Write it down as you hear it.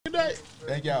right?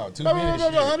 Thank y'all. 2 Blah, minutes.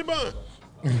 blah, blah, honey bun.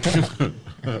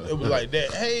 It was like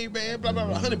that. Hey, man, blah, blah,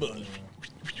 blah, honey bun.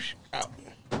 Out.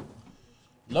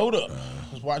 Load up.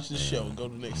 Let's watch this show and go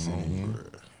to the next scene.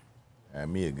 Had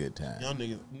me a good time. Young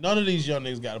niggas, none of these young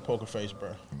niggas got a poker face,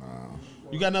 bro.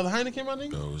 You got another Heineken, my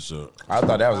nigga? Yo, what's up? I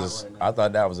thought that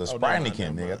was a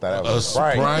Sprite-nikin, nigga. I thought that was a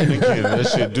Sprite. Sprite-nikin. That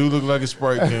shit do look like a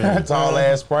Sprite can. Tall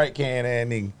ass Sprite can, ass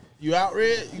nigga. You out,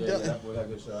 Red? You done? That boy got a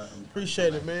good shot.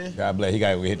 Appreciate it, man. God bless. He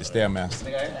got to hit the Stairmaster.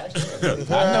 I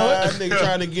know it. That nigga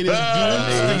trying to get his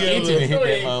glutes together. Hit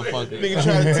that motherfucker. Nigga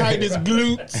trying to tighten his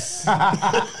glutes.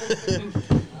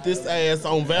 This ass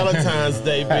on Valentine's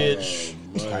Day, bitch.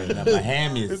 Tighten up my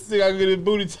hammies. This nigga gotta get his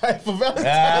booty tight for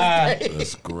Valentine's Day.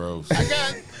 That's gross. I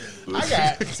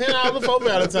got 10 hours before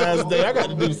Valentine's Day. I got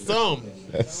to do something.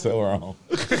 That's so wrong.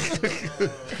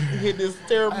 Hit this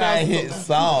Stairmaster. I hit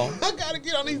song. I gotta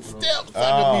get on these steps. I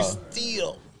can be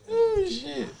still. Oh,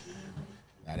 shit.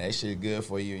 Now, that shit good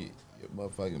for you. Your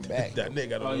motherfucking back. That nigga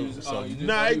gotta do some you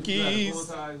Nikes.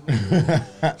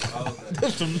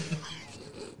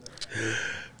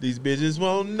 These bitches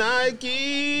want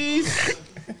Nikes.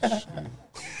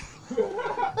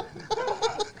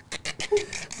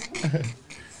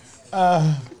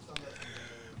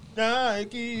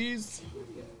 Nikes.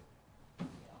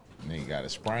 Nigga got a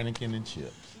Sprite-nikin and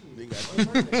chips. That's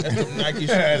them Nike.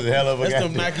 That's a hell of a That's guy.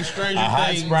 them Nike Stranger A hot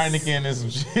Things. Sprite-nikin and some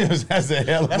chips. That's a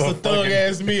hell of That's a thug fucking-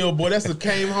 ass meal, boy. That's a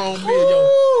came home meal,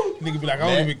 yo. Nigga be like,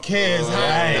 I don't even care. It's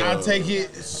hot. I'll take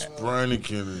it.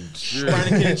 Sprite-nikin and chips.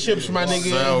 Sprite-nikin and chips, my nigga.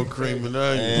 Sour cream and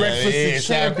onion. Breakfast yeah, and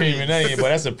sour cream and champions. onion, but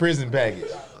that's a prison package.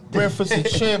 Breakfast and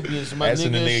champions, my That's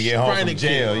when the nigga. nigga get home from Sprite-nikin.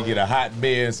 jail. You get a hot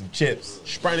beer and some chips.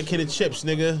 Sprite-nikin and chips,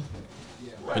 nigga.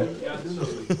 If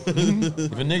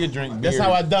a nigga drink beer, That's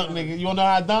how I dunk, nigga. You wanna know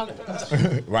how I dunk? right,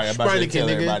 I'm about to Sprite-nikin, tell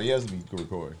nigga. everybody else be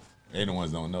recording. They the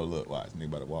ones don't know. Look, watch, nigga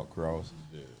about to walk across.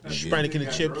 Sprite-nikin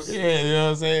and chips. Yeah, you know what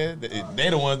I'm saying? They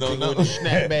the ones don't Nigga know. with the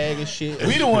snack bag and shit.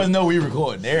 We the ones know we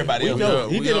recording. Everybody else know. know.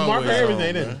 He We did a mark for always everything,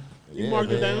 on, didn't man. he? You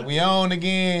marked it man. down. We on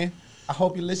again. I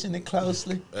hope you're listening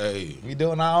closely. Hey, We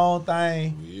doing our own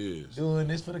thing. we is. Doing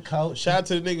this for the coach. Shout out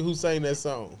to the nigga who sang that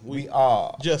song. We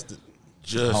are Justin.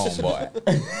 Just homeboy.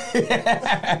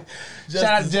 Shout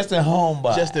out to Justin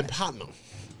Homeboy. Justin Partner.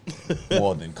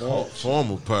 More than coach.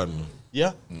 former partner.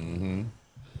 Yeah. Mm-hmm.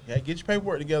 Yeah, get your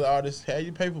paperwork together, artists. Have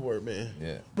your paperwork, man.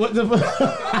 Yeah. What the fuck?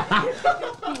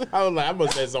 I was like, I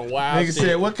must say some wild Nigga shit.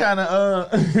 said, what kind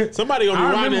of Somebody gonna I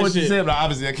rewind remember that what you shit. said, but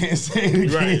obviously I can't say it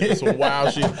again. Right, that's some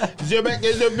wild shit. Is your back? Yo,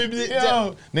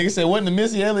 nigga said, what in the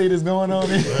Missy Elliott is going on?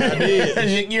 I did.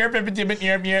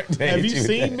 Have Have you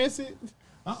seen Missy?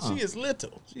 She is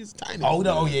little. She's tiny. Oh,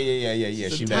 no. Oh, yeah.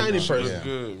 She's She a tiny was- person. yeah.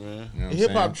 Good, man. You know what I'm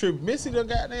Hip hop saying? trip. Missy done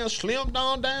goddamn slimmed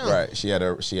on down. Right. She had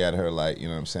her like, you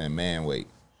know what I'm saying, man weight.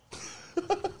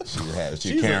 She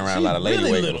She's carrying around a lot of lady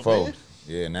really weight little, before. man.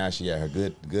 Yeah, now she had her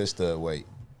good stud weight.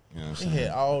 You know what She I'm saying?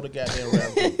 had all the goddamn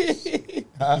rap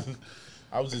groups.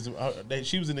 I was just,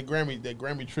 she was in the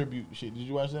Grammy tribute shit. Did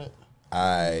you watch that?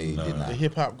 I did The not.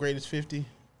 hip hop greatest 50.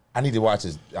 I need to watch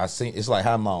this. I seen it's like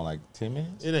how long? Like 10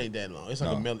 minutes? It ain't that long. It's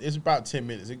like No. a melody. It's about 10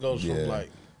 minutes. It goes Yeah. from like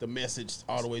the message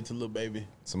all the way to Lil Baby.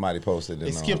 Somebody posted it.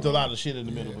 It skipped a lot of shit in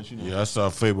the middle, but you know. Yeah, I saw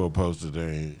Fabo posted there.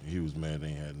 He was mad they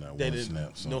ain't had not They one didn't.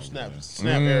 snap. Song, No snap. man.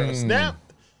 Snap era. Snap.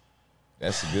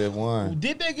 That's a good one.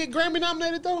 Did they get Grammy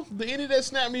nominated though? Did any of that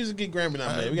Snap music get Grammy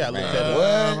nominated? We gotta look Man, that up. what?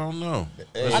 I don't know.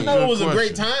 That's I a know it good was a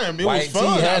great question. time. It White was T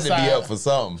fun had outside. to be up for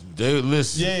something. They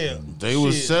listen. Yeah. They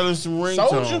was Shit. selling some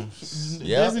Soldier. ringtones.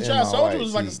 Yeah, Disney and Child my Soldier White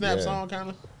was like a Tee, Snap yeah. song kind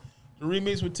of. The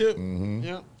remix with Tip.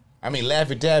 Yeah. I mean,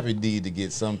 Laffy Taffy need to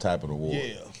get some type of award.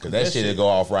 Yeah. Because that shit will go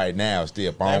off right now.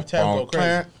 Still, Laffy Taffy go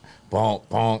crazy. bonk,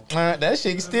 bonk. That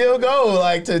shit can still go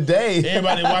like today.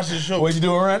 Everybody watching the show. What you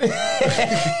doing, Ronnie?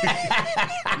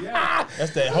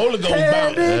 That's that Holy Ghost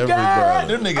bounce. Everybody.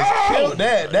 Them niggas killed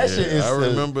that. That shit is. I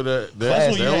remember that.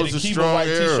 That's when you that had was to a keep a strong white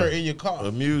T-shirt era in your car.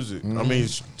 of music. I mean,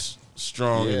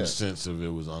 strong in Yeah. the sense of it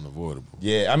was unavoidable.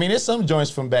 Yeah, I mean, there's some joints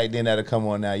from back then that'll come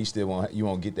on now. You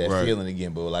won't get that Right. feeling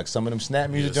again. But like some of them snap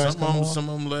Yeah, music joints some come of on. them, some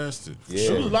of them lasted. Yeah.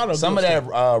 There was a lot of Some of good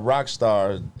that rock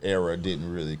star era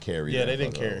didn't really carry. Yeah, that they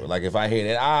didn't fuck carry. over. Like if I hear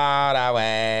that all the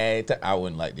way, I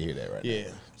wouldn't like to hear that right now. Yeah.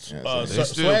 Yeah, They still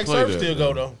Swag play Surf that, still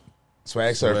though. go though.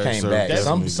 Swag Surf Swag came Surf back.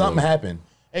 definitely Something go. happened.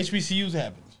 HBCUs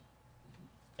happened.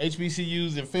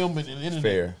 HBCUs and filming and internet.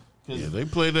 Fair. 'Cause Yeah, they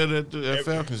played that at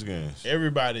Falcons games.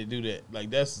 everybody do that.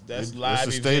 Like that's live.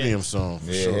 It's a stadium events. song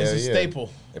for Yeah, sure. It's hell a yeah. staple.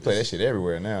 They play that shit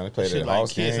everywhere now. They play that Shit at like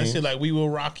Hawks kids. That games. shit like We Will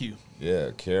Rock You. Yeah,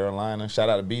 Carolina. Shout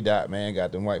out to B-Dot, man.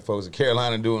 Got them white folks at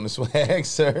Carolina doing the Swag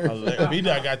Surf.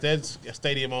 B-Dot got that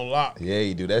stadium on lock. Yeah,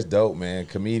 you do. That's dope, man.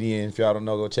 Comedian. If y'all don't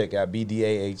know, go check out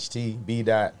BDAHT.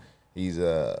 B-Dot. He's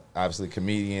obviously a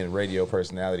comedian, radio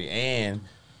personality, and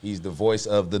he's the voice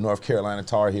of the North Carolina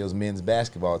Tar Heels men's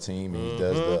basketball team. And he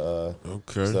does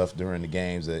the stuff during the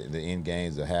games, the end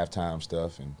games, the halftime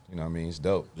stuff, and you know what I mean. It's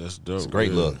dope. That's dope. It's a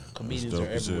great look. Comedians are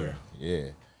everywhere. Yeah.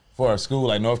 For a school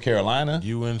like North Carolina,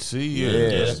 UNC,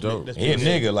 that's dope. He a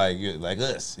nigga like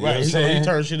us, you know what I'm Right? saying? He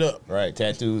turns shit up. Right,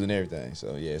 tattoos and everything.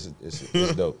 So yeah, it's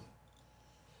dope.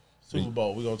 Super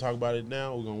Bowl. We're gonna talk about it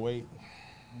now. We're gonna wait.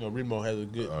 You know, Reemo has a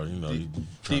good, you deep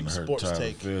trying to hurt sports Tyler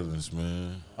take. feelings,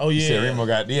 man. Oh yeah, Said Reemo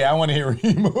got. Yeah, I want to hear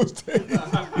Reemo's take.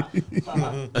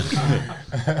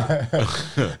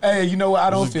 Hey, you know what? I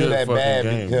don't It's a feel good that fucking bad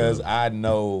game, because bro. I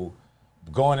know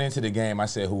going into the game, I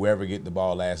said whoever get the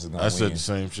ball last is gonna I win. said the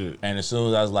same shit. And as soon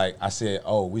as I was like, I said,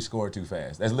 "Oh, we scored too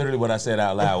fast." That's literally what I said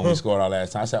out loud when we scored our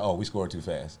last time. I said, "Oh, we scored too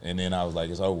fast," and then I was like,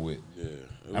 "It's over with." Yeah.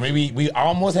 I mean, we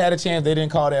almost had a chance. They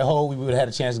didn't call that hold. We would have had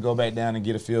a chance to go back down and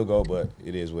get a field goal, but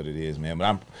it is what it is, man.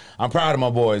 But I'm proud of my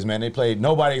boys, man. They played.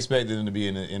 Nobody expected them to be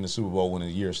in the Super Bowl when the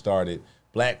year started.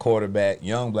 Black quarterback,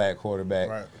 young black quarterback.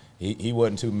 Right. He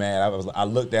wasn't too mad. I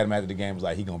looked at him after the game. Was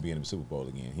like, he gonna be in the Super Bowl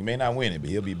again. He may not win it, but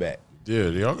he'll be back. Yeah,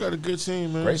 they all got a good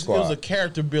team, man. Great It squad. was a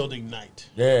character building night.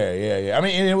 Yeah. I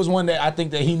mean, and it was one that I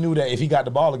think that he knew that if he got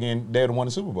the ball again, they'd have won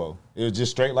the Super Bowl. It was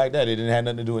just straight like that. It didn't have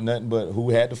nothing to do with nothing but who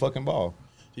had the fucking ball.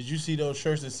 Did you see those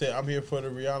shirts that said, "I'm here for the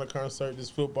Rihanna concert. This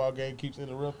football game keeps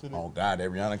interrupting it"? Oh God, that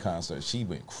Rihanna concert, she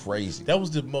went crazy. That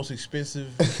was the most expensive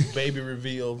baby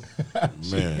reveal.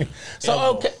 Man. So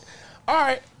ever. okay, all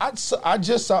right. I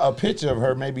just saw a picture of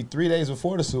her maybe 3 days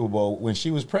before the Super Bowl when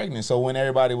she was pregnant. So when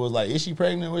everybody was like, "Is she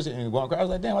pregnant?" And going, I was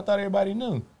like, "Damn, I thought everybody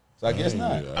knew." So I guess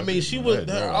not. I mean, she was.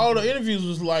 All the interviews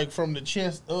was like from the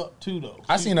chest up too, though.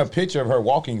 I seen a picture of her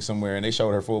walking somewhere and they showed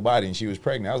her full body and she was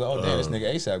pregnant. I was like, "Oh damn, this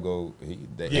nigga ASAP go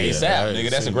ASAP, I nigga.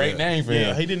 That's a seen great that. name for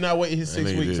Yeah, him." he did not wait his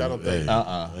 6 weeks. I don't think. He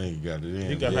got it in.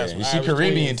 He got Yeah, some and she Irish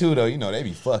Caribbean twins. too, though. You know they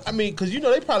be fucking. I mean, because you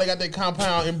know they probably got that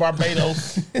compound in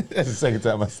Barbados. That's the second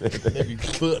time I said They that. be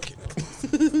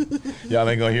fucking. Y'all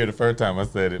ain't gonna hear the first time I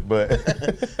said it, but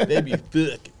They be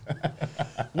fucking.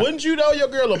 Wouldn't you know your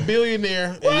girl a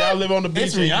billionaire and y'all live on the beach?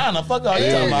 it's Rihanna. Fuck all you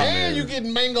talking about. And you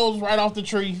getting mangoes right off the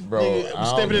tree, Bro, nigga, I don't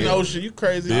stepping in the get it. ocean. You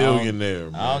crazy?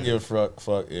 Billionaire, man. I don't give a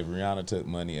fuck if Rihanna took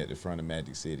money at the front of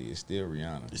Magic City. It's still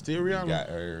Rihanna. It's still Rihanna. You got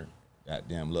her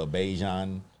goddamn little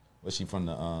Bajan. What's she from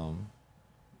the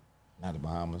not the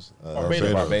Bahamas?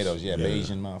 Barbados. Yeah, Yeah.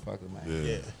 Bajan motherfucker, man.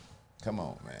 Yeah. Come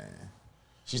on, man.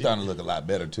 She's starting to look a lot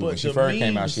better too. But When she the first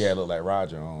came out, memes- she had looked like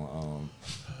Roger on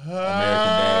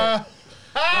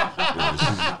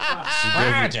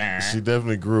American Dad. She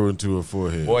definitely grew into her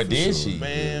forehead. Boy, for did sure. she?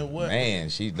 Man, what? Man,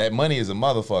 that money is a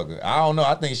motherfucker. I don't know.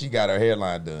 I think she got her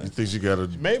hairline done. You think she got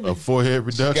Maybe. a forehead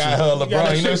reduction? Got her got LeBron.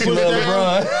 that You know shit she love pushed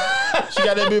down? LeBron. She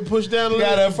got that bit pushed down a She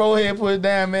little. got her forehead pushed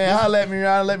down, man. Holla at me,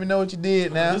 Rihanna. Let me know what you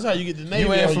did now. This is how you get the Navy.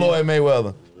 You ain't on Floyd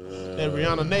Mayweather. That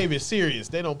Rihanna Navy is serious.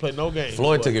 They don't play no games.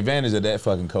 Floyd boy. took advantage of that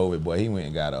fucking COVID, boy. He went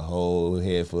and got a whole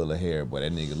head full of hair, boy.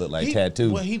 That nigga looked like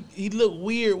tattoo. Well, he looked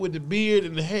weird with the beard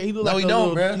and the hair. He looked No, like he a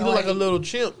don't, little, bruh. He No, looked like he- a little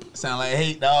chimp. Sound like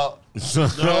hate, dog. No,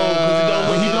 because he don't.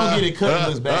 When he don't get it cut, it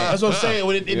looks bad. That's what I'm saying.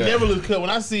 When it Yeah. never looks cut. When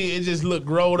I see it, it just look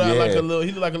growed out Yeah. like a little.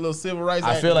 He look like a little civil rights.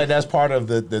 I feel activist. like that's part of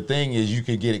the thing is you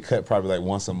could get it cut probably like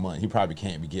once a month. He probably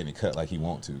can't be getting it cut like he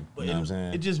want to. You But know what I'm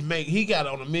saying? It just make he got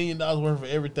on $1 million worth of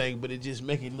everything, but it just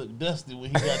make it look dusty when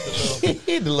he got the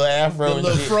the little afro the and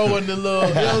little shit. fro and the little.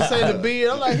 You know what I'm saying? The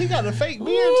beard. I'm like, he got a fake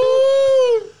beard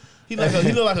too. He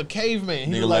look like a caveman.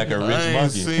 He Nigga look like a I rich ain't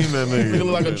monkey. seen that nigga. He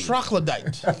look like a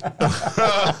troglodyte.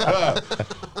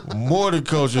 More Than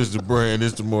Culture is the brand.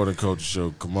 It's the More Than Culture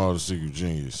show. Kamal Secret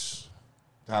Genius.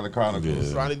 How the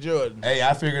Chronicles. Yeah. Ronnie Jordan. Hey,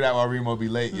 I figured out why Reemo be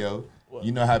late, yo.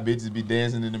 You know how bitches be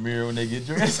dancing in the mirror when they get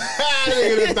dressed?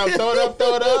 Nigga, just throw it up.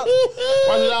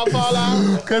 Watch it all fall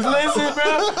out. Cause listen, bro,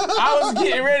 I was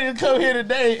getting ready to come here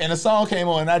today, and a song came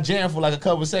on, and I jammed for like a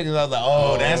couple seconds. I was like,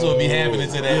 "Oh, that's what be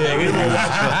happening to that nigga."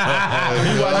 I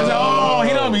was like, "Oh,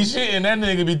 he don't be shitting. That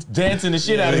nigga be dancing the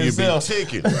shit out of Nigga himself. be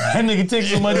ticking. That nigga tick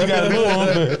so much he got to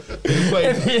move."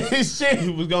 His shit. He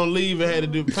was gonna leave and had to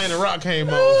do Planet Rock came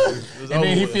on. It was And then over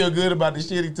he with. feel good about the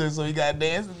shit he took, so he got to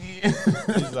dance again.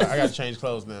 He's like, I gotta change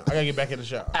clothes now. I gotta get back in the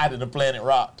shower. Out of the Planet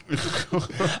Rock.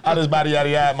 I just body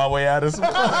yada my way out of some.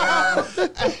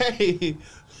 Hey,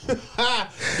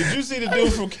 did you see the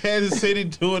dude from Kansas City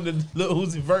doing the Lil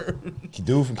Uzi Vert?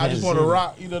 Dude from I just Kansas want to City.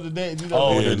 rock. You know the dance. You know Oh,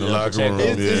 the Yeah, dance. in the locker room.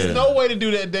 It's Yeah. no way to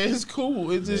do that dance. It's cool.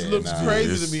 It just Yeah, looks nah.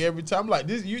 crazy It's- to me every time. I'm like,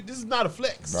 this is not a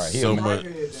flex. Right, he So a-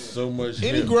 much.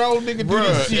 Any him. grown nigga do Bruh,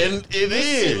 this shit. and it This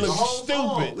shit is. looks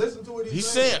stupid. Listen to what He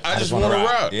said, I just want wanna to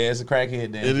rock. Yeah, it's a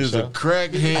crackhead dance. It is a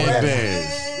crackhead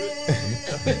dance.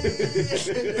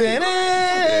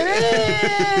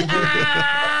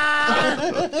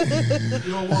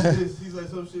 You don't want this. He's like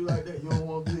some shit like that. You don't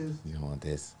want this. You don't want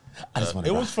this. I just want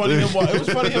to It ride. was funny him. It was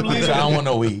funny him leaving. I don't want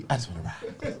no weed. I just want to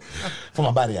ride. For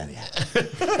my body out here.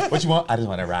 What you want? I just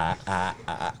want to ride.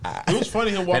 It was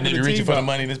funny him And walking then the you reaching team for the out.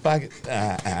 money in his pocket.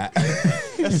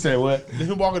 You said what?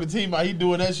 Him walking the team out. He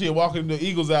doing that shit, walking the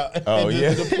Eagles out. Oh, in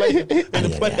yeah. the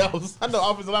playoffs. I know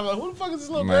offensive line. I'm like, who the fuck is this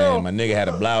little Man, girl? my nigga had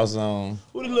a blouse on.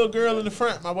 Who the little girl in the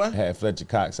front, my boy? Had Fletcher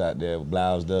Cox out there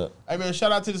bloused up. Hey man,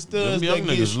 shout out to the studs Them young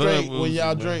that get niggas straight love when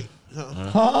y'all man. drink.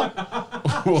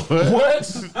 What?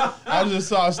 I just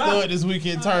saw a stud this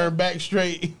weekend turn back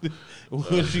straight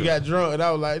when she got drunk, and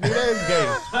I was like,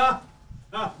 nigga, that's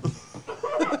gay.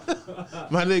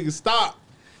 My nigga, stop.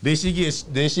 Did she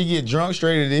get drunk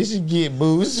straight or did she get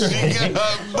booze? She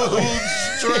got booed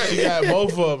straight. She got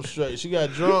both of them straight. She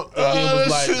got drunk and then Oh, was that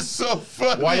like, shit's so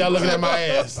funny. why y'all looking at my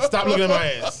ass? Stop looking at my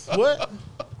ass. What?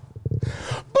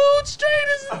 Booed straight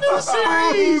is a new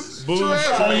series. Booed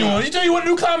Oh, you want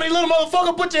to do comedy, little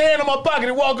motherfucker? Put your hand in my pocket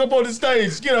and walk up on the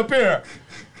stage. Get up here,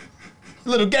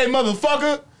 little gay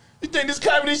motherfucker. You think this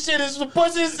comedy shit is for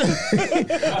pussies? Boo!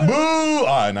 All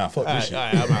right, nah, fuck this shit. All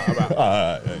right, I'm out. All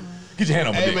right. Get your hand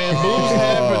on my Hey dick. man, boos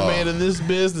happen, man. In this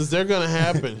business, they're gonna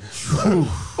happen.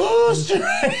 Boo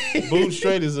straight. Booed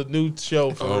straight is a new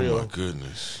show for Oh real. my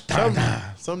goodness.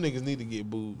 Some niggas need to get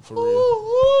booed for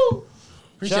real.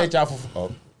 Appreciate y'all for.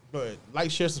 Oh. Go ahead. Like,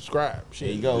 share, subscribe. There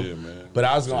you go. Yeah, man. But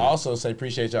I was gonna also say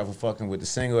appreciate y'all for fucking with the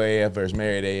single AF versus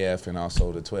married AF and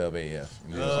also the 12 AF.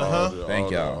 You know,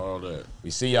 Thank y'all. All that. We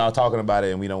see y'all talking about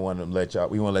it and we don't want to let y'all.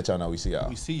 We want to let y'all know we see y'all.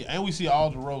 We see, and we see all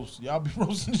the roasts. Y'all be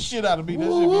roasting the shit out of me. That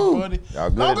shit be funny. Y'all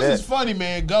good Long at as it's that. funny,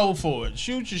 man, go for it.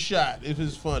 Shoot your shot if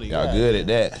it's funny. Y'all God good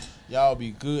damn. at that. Y'all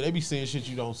be good. They be saying shit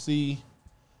you don't see.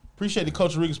 Appreciate the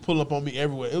Cultricans pull up on me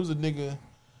everywhere. It was a nigga.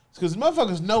 Because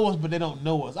motherfuckers know us, but they don't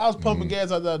know us. I was pumping gas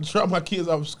out there to drop my kids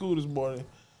off of school this morning.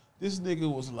 This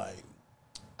nigga was like,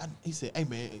 he said, hey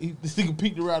man, this nigga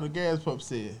peeked around the gas pump,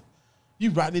 said, you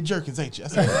Rodney Jerkins, ain't you? I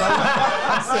said, no.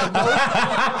 I said,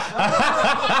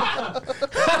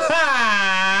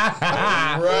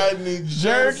 no. Rodney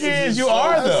Jerkins, you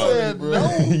are I though. said,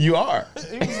 no. You are.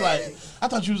 He was like, I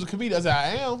thought you was a comedian. I said, I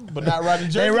am, but not Rodney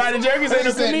Jerkins. Hey, Rodney Jerkins ain't He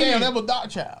a said, comedian. damn, that was Dark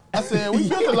Child. I said, we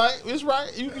feel it like, it's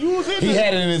right. You was in He there.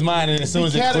 had it in his mind, and as soon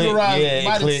as it clicked, categorized it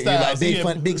body clicked. He like styles. big Yeah.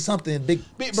 fun, big something, big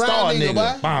Big star brown nigga,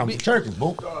 nigga. boy. Bomb, Big- Jerkins,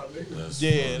 boom.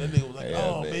 Yeah, that nigga was like, Yeah,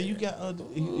 oh, man. man, you got,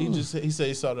 he said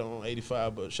he saw that on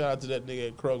 85, but shout out to that nigga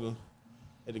at Kroger,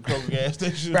 at the Kroger gas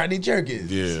station. Rodney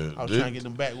Jerkins. Yeah. I was trying to get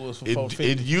them backwoods for It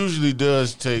 450. usually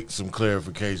does take some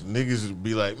clarification. Niggas would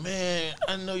be like, man,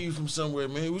 I know you from somewhere,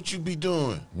 man. What you be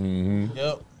doing?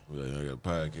 Yep. We're like, I got a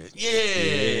podcast.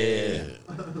 Yeah.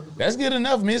 That's good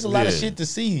enough, man. It's a lot of Yeah. shit to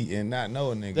see and not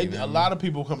know a nigga. They, you know? a lot of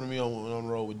people come to me on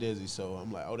the road with Desi, so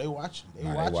I'm like, oh, they watching. They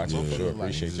Nah, watching. they watching for Motherfuckers sure. like-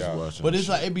 Appreciate Just y'all. watching But it's shit.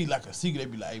 like, it be like a secret. They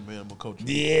be like, hey, man, I'm a coach.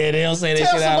 Yeah, they don't say that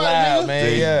Tell shit out somebody, loud, nigga. man.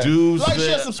 They Yeah. do Like, say-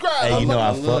 share, subscribe. Hey, you know, I I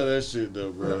love fuck. that shit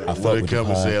though, bro. fuck When they with come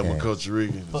the and say I'm a podcast. Coach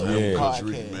Rican, Fuck I'm a with Coach the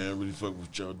Rican, podcast. man. I really fuck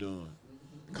what y'all doing.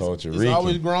 Culture It's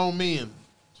always Rican. grown men.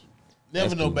 Never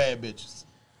That's no cool. bad bitches.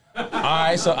 All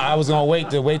right, so I was gonna wait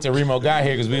till Remo got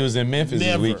here because we was in Memphis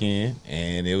Never. this weekend,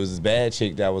 and it was this bad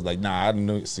chick that was like, "Nah, I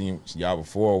didn't seen y'all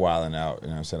before wilding out,"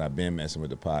 and I said I've been messing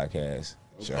with the podcast.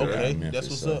 Shout out Okay, Memphis, that's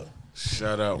what's so. up.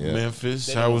 Shout out Yeah.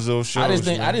 Memphis. How was those shows? I just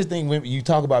think man? women, you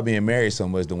talk about being married so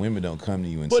much, the women don't come to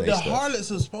you and But say the stuff. harlots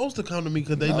are supposed to come to me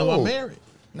because they know No. I'm married.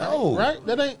 No, Right?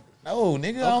 That ain't. no,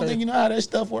 nigga, I don't Okay. think you know how that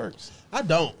stuff works. I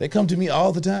don't. They come to me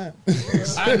all the time.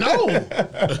 I know.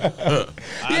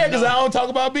 Yeah, because I don't talk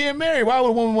about being married. Why would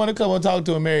a woman want to come and talk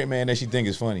to a married man that she think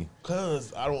is funny?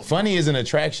 Because I don't. Funny is an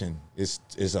attraction. It's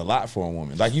a lot for a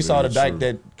woman. Like you saw the Very dyke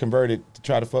true. that converted to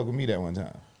try to fuck with me that one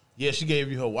time. Yeah, she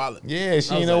gave you her wallet. Yeah,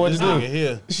 she I didn't was know like, what to this do. nigga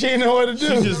here. She didn't know what to do.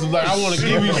 She just was like, I want to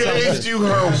give you Gave something. you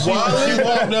her She wallet?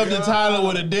 walked up to Tyler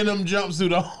with a denim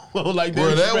jumpsuit on, like Bro,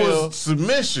 Dave that Chappelle. was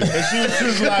submission. And she was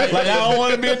just like, Like I don't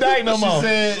want to be a dyke no more.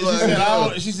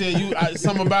 she said,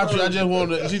 something about you. I just want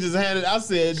to. She just handed. I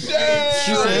said, damn.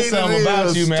 She said something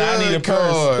about you, man. I need a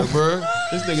purse. card, bro.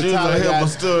 This She nigga was Tyler like, "Help my got.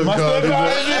 stud My card. stud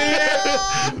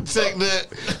card Take that.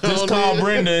 Just call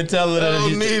Brenda and tell her I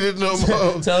don't that need it no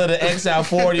more. tell her to X out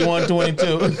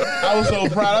 4122. I was so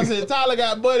proud. I said, Tyler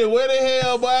got buddy. Where the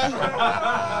hell, boy?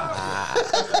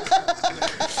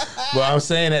 Well, I'm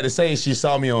saying that to say she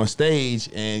saw me on stage,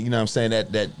 and you know what I'm saying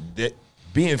that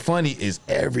being funny is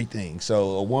everything.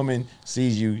 So a woman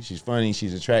sees you, she's funny,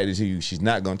 she's attracted to you, she's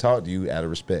not gonna talk to you out of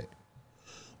respect.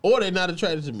 Or they not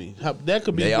attracted to me. That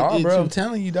could be. They it are, bro. too. I'm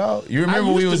telling you, dog. You remember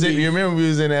used we to was be. you remember we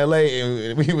was in LA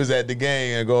and we was at the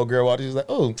game and a girl walked in, she was like,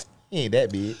 oh, He ain't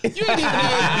that big. You ain't even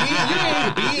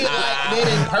that big. You ain't big like that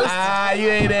in person. You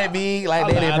ain't that big like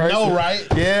that in I person. know, right?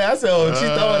 Yeah, I said, oh, she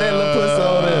throwing that little pussy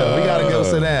on there. We gotta go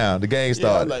sit down. The game Yeah, I was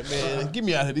started. like, man, get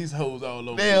me out of these hoes all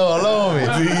over. They all on me.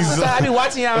 I be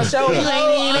watching y'all show. You ain't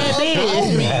even that big.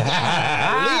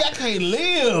 I can't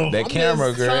live. That I'm camera,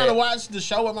 just girl. trying to watch the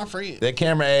show with my friend. That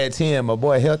camera at 10. My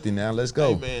boy healthy now. Let's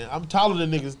go. Hey, man, I'm taller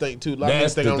than niggas think too. A lot of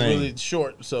That's niggas think the I'm thing. really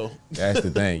short. So That's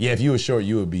the thing. Yeah, if you were short,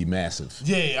 you would be massive.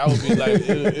 yeah, I would be like,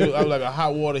 I was like a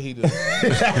hot water heater, but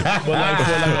like for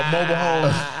like a mobile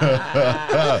home,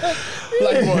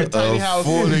 like for a tiny house.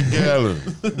 40 gallon.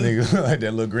 Nigga, like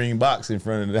that little green box in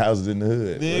front of the houses in the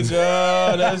hood.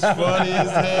 Nigga, that's funny as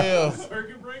hell.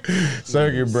 Circuit breaker.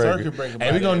 Circuit breaker,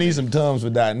 Hey, we gonna buddy. need some Tums for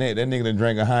 .net. That nigga done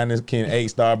drank a Heineken, 8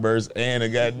 Starbursts, and a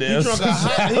goddamn.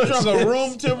 He drunk a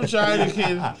room temperature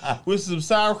Heineken with some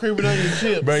sour cream and onion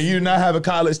chips. Bro, you do not have a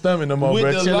college stomach no more, With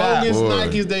bro. the Chill out. longest Boy.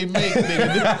 Nikes they make,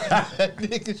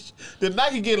 nigga. The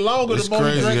Nike get longer It's the more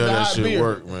you crazy drink how the that hot shit beer.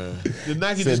 work, man. The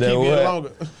Nike Said just that keep what? getting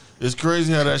longer. It's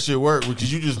crazy how that shit work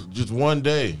because you just one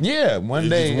day. Yeah, one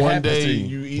It's day. just it one happens day to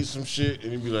you. you eat some shit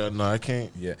and you be like, no, I can't.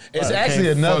 Yeah, it's I actually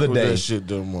can't another fuck with day. that shit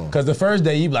no more. Cause the first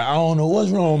day you be like, I don't know what's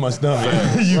wrong with my stomach.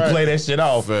 You Right. play that shit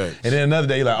off, Facts. and then another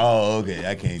day you like, oh, okay,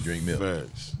 I can't drink milk.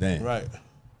 Facts. Damn. Right.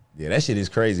 Yeah, that shit is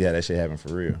crazy how that shit happened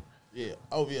for real. Yeah.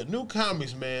 Oh yeah. New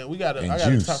comics, man. We gotta. And I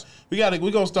gotta juice. talk. We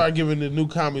gonna start giving the new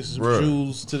comics some Bruh.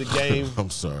 jewels to the game.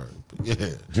 I'm sorry. But yeah.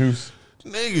 Juice.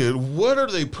 Nigga, what are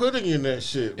they putting in that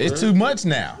shit? It's bruh? too much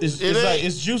now. It's It like ain't-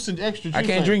 it's juice and extra juice. I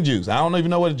can't ain't drink juice. I don't even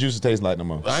know what the juice tastes like no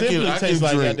more. Simply tastes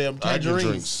like goddamn I can drink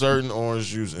tangerines. certain orange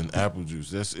juice and apple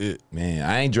juice. That's it. Man,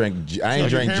 I ain't drank Like juice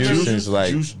cranberry since like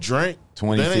juice drink. That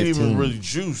ain't 2015. even really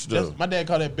juice though. That's, my dad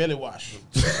called that belly wash.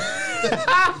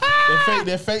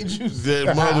 that fake juice. That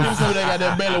Give me mother. some of that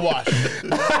goddamn belly wash.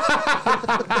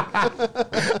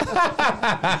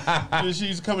 And she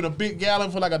used to come in a big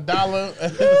gallon for like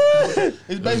 $1.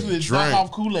 It's basically a Drink.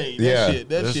 knockoff Kool-Aid. That Yeah. shit.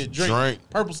 That That's shit. Drink. drink.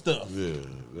 Purple stuff. Yeah,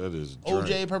 that is drink.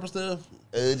 OJ purple stuff.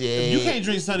 You can't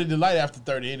drink Sunny Delight after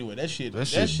 30 anyway. That shit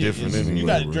different is, anyway, you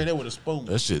gotta bro. drink that with a spoon.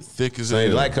 That shit thick as So they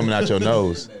hell. like coming out your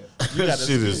nose. You that gotta,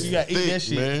 shit is you gotta eat thick, that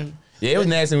shit. man. Yeah, it was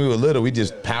nasty when we were little. We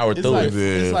just powered It's through like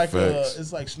it. facts.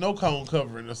 it's like snow cone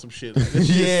covering or some shit. Like, that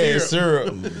shit Yeah, is syrup.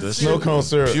 syrup. That Snow shit cone is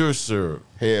syrup. Pure syrup.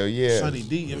 Hell yeah. Sunny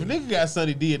D. If a nigga got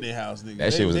Sunny D in their house, nigga,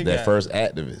 That shit was they that got- first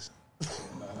activist.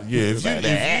 Yeah,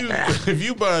 if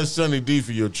you buying Sunny D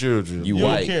for your children, You You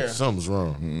don't white. care. something's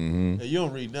wrong. You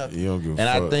don't read nothing. You don't give a And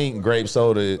fuck. I think grape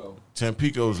soda.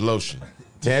 Tampico's lotion.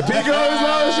 Tampico is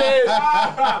lotion.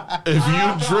 If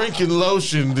you drinking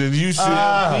lotion, then you should.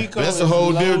 Tampico That's a is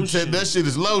whole different. lotion. That shit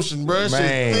is lotion, bro. That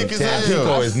Man, shit thick as Tampico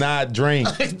hell. is not drink.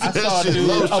 I That saw, a shit dude,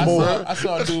 lotion, bro. I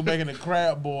saw a dude making a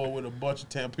crab boil with a bunch of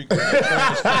Tampico. In the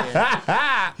trash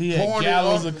can. He had Pouring it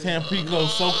gallons on- of Tampico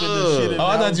soaking the shit in Oh,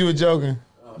 I thought you were joking.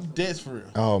 That's for real.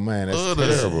 Oh man, that's Oh,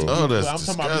 that's, terrible. oh, But that's I'm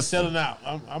talking about me disgusting. selling out.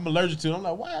 I'm allergic to it. I'm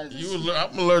like, why is this?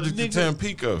 I'm allergic to Nigga.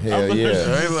 Tampico. Hell I'm yeah.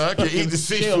 allergic I can eat the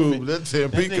seafood, but that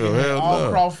That Tampico, nigga had hell all no.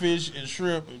 crawfish and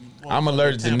shrimp. And I'm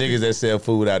allergic to Tampico. niggas that sell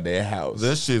food out their house.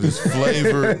 That shit is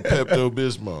flavored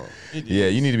Pepto-Bismol. It Yeah,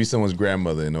 is. you need to be someone's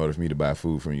grandmother in order for me to buy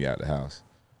food from you out the house.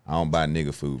 I don't buy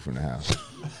nigga food from the house.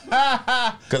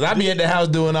 Cause I be at the house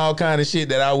doing all kind of shit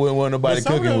that I wouldn't want nobody But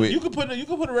some of cooking them, with. you could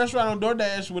put a restaurant on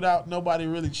DoorDash without nobody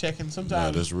really checking. Nah,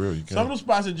 Sometimes that's real. You some of can't. them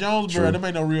spots in Jonesboro, True. them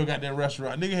ain't no real goddamn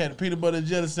restaurant. Nigga had a peanut butter and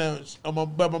jelly sandwich on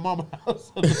by my mama's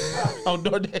house on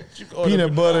DoorDash. You can order,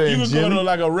 Peanut butter you and can jelly? order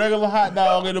like a regular hot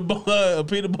dog and a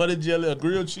peanut butter jelly, a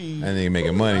grilled cheese. That nigga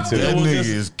making money too. That was nigga just-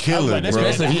 is I was killing, like, that's bro.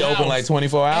 Especially if he open like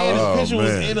 24 And hours. the Oh, picture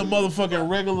was man. in a motherfucking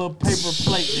regular paper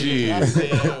plate. Nigga. I said,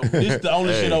 yo, this the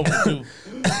only shit open too.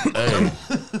 Hey,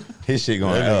 His shit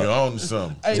going that nigga up. on to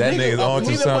something. Hey, That nigga's a on to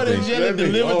peanut butter and something. jelly That nigga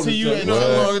delivered on to you. something. And You know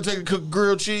how long it take to cook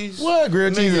grilled cheese? What?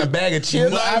 Grilled cheese and a bag of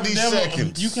chips? I've 90 never-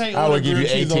 seconds. You can't. I order would give you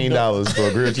grilled cheese on $18 for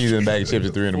a grilled cheese and a bag of chips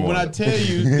at 3 in the But when I morning. tell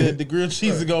you that the grilled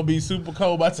cheese is gonna be super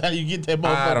cold by the time you get that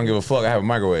motherfucker, I don't give a fuck. I have a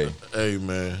microwave. Hey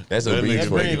man, That's a that reach nigga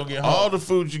for you. gonna Gonna get all hard. the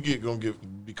food you get gonna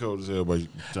be cold as hell. By the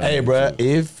time Hey, you bro, get to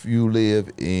it. if you live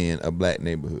in a black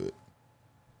neighborhood,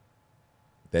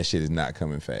 that shit is not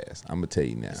coming fast. I'm gonna tell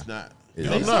you now. It's not. It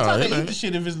They is. sometimes it they eat ain't. the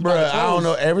shit if it's Bro, like I don't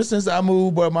know. close. Ever since I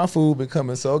moved, bro, my food been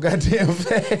coming so goddamn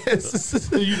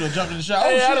fast. You know, jump in the shower.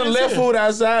 Hey, Oh, I shit, done it's left here. food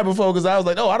outside before because I was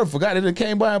like, oh, I done forgot it. It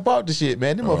came by and bought the shit,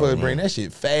 man. Them motherfuckers bring that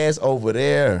shit fast over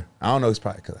there. I don't know. It's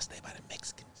probably because I stay by the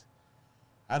Mexicans.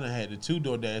 I done had the 2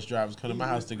 DoorDash drivers come to my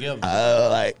house together.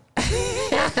 Like,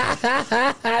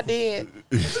 I did.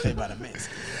 Stay by the Mexicans.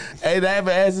 Hey, did I ever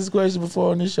ask this question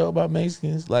before on this show about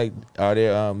Mexicans? Like, are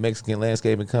there Mexican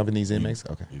landscaping companies in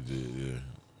Mexico? Okay. You did, yeah.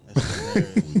 That's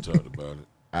hilarious. We talked about it.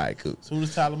 All right, cool. Soon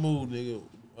as Tyler moved, nigga,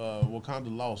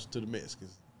 Wakanda lost to the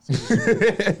Mexicans.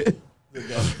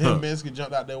 The Mexican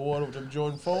jumped out that water with them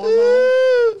Jordan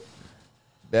 4s on.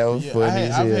 That was Yeah, funny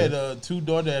as hell. I've had 2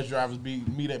 DoorDash drivers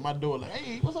meet at my door like,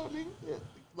 hey, what's up, nigga? Yeah.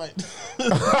 Like,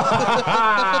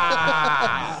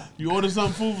 you order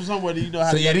some food from somewhere, you know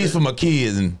how. So they yeah, got these the, for my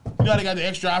kids and. You know how they got the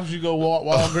extra options. You go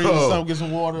Walgreens or something, get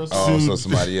some water. Or Oh, something. so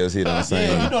somebody else hit on the same.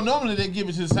 Yeah, you know, normally they give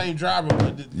it to the same driver,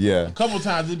 but Yeah. a couple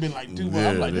times it's been like 2 months. Yeah,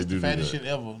 I'm like, they this the do fattest that. shit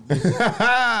ever.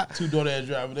 2 DoorDash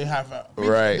drivers, they high five.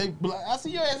 Right. They be like, I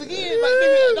see your ass again. Like,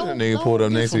 nigga, That nigga pulled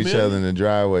up next to each other in the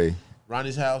driveway.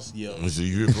 Ronnie's house, yo. So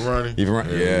you here for Ronnie? Even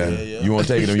yeah. Yeah. You want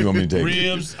to take it or you want me to take it?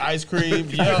 Ribs, ice cream,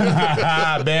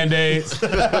 yeah. Band-Aids.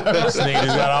 This nigga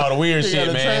just got all the weird They got shit,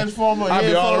 a man. transformer, I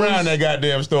be all headphones, around that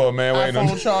goddamn store, man. Waiting on.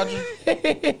 iPhone charger.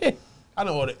 I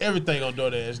done order everything on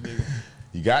DoorDash, nigga.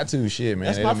 You got to shit, man.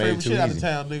 That's They my done made it favorite too shit out of easy.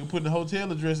 town, nigga. Putting the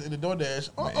hotel address in the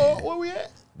DoorDash. Where we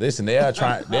at? Listen, they are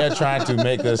trying to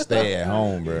make us stay at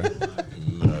home, bro.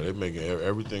 No, they're making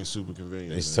everything super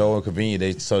convenient. It's so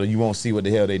inconvenient. So you won't see what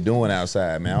the hell they doing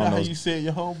outside, man. You I know don't how know. you said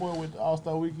your homeboy went to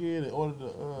All-Star Weekend and ordered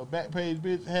the back page,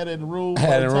 bitch, had it in the room. I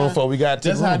had all a the room time? before we got to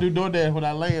That's the how I room. do DoorDash when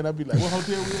I land. I be like, what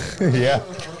hotel we at? Yeah.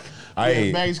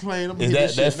 Yeah, bags clean. I'm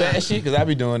Is that fat shit? Because I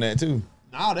be doing that too.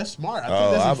 No, that's smart. I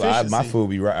think that's efficiency. My food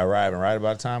be arriving right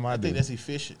about the time I I do. think that's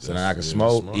efficient. So then I can Yeah,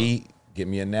 smoke, smart. eat, get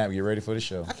me a nap, get ready for the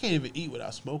show. I can't even eat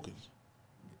without smoking.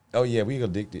 Oh yeah, we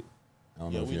addicted. I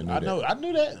don't know Yeah, if you knew I that. know. I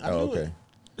knew that. I Oh, knew okay.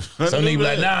 it. Some nigga be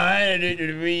like, that. nah, I ain't addicted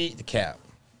to weed. The cap.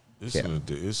 It's Yeah. a slight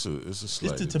It's the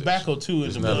addiction. tobacco too in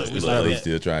It's the not blood. a- We it's like not a- that.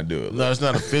 still trying to do it. No, it's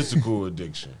not a physical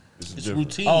addiction. It's It's different.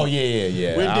 routine. Oh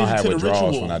yeah. We're I don't addicted have to the withdrawals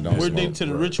ritual. when I don't We're smoke. addicted to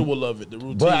the ritual of it, the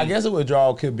routine. But I guess a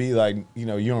withdrawal could be like, you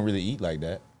don't really eat like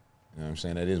that. You know what I'm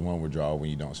saying? That is one withdrawal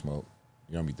when you don't smoke.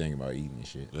 You don't be thinking about eating and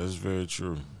shit. That's very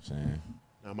true. You know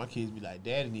now my kids be like,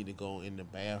 "Daddy need to go in the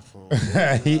bathroom." what I'm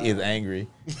saying? He is angry.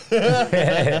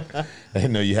 They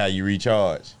know you how you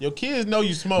recharge. Your kids know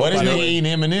you smoke. But this by the nigga way.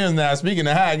 eating M&M's now. Speaking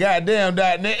of high, goddamn,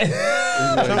 .net.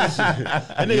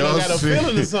 That nigga Y'all got a see-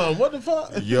 feeling or something. What the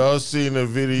fuck? Y'all seen a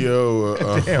video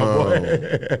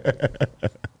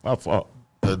My fault.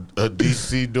 a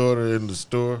DC daughter in the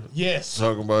store Yes.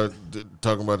 talking about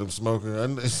them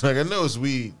smoking? It's like I know it's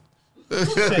weed. Wait,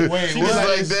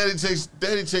 It's like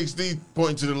daddy takes these,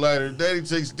 pointing to the lighter. Daddy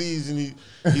takes these and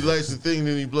he lights the thing,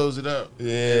 then he blows it out. Yeah.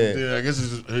 And then I guess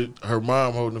it's her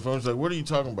mom holding the phone. She's like, "What are you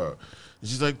talking about?" And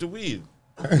she's like, "The weed.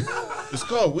 It's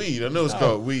called weed. I know it's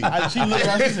called weed." She looked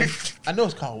at us and said, "I know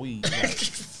it's called weed." Like,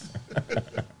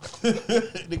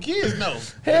 the kids know.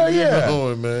 Hell yeah.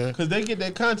 Going, man. Because they get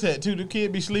that contact too. The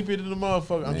kid be sleeping in the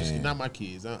motherfucker. I'm just not my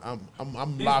kids.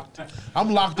 I'm locked. I'm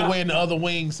locked away in the other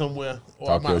wing somewhere. Or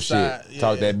Talk I'm your outside. shit.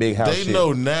 Talk that big house They shit.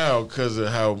 know now because of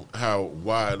how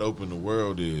wide open the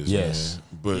world is. Yes. man.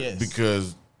 But Yes.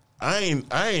 because I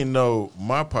ain't know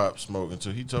my pop smoked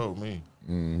until he told me.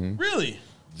 Really?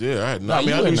 Yeah, I had Nah, I you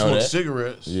knew he wouldn't know smoked that.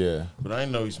 cigarettes. Yeah. But I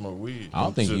didn't know he smoked weed. I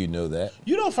don't think So- you know that.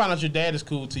 You don't find out your dad is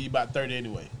cool till you about 30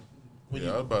 anyway. When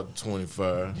Yeah, I was about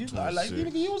 25. you like, 26.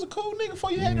 nigga, you was a cool nigga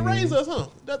before you had to raise us, huh?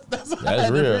 That's what I That's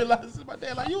had real. to realize. My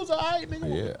dad like, you was alright,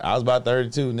 nigga. Yeah, I was about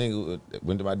 32. Nigga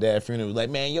went to my dad's funeral. Was like,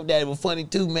 man, your daddy was funny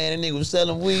too, man. That nigga was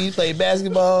selling weed, played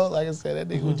basketball. Like I said,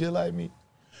 that nigga was just like me.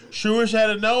 Sure should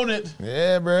have known it.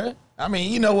 Yeah, bruh. I mean,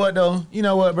 you know what though? You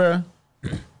know what, bruh?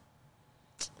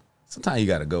 Sometimes you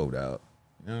gotta go, dog.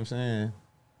 You know what I'm saying?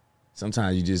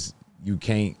 Sometimes you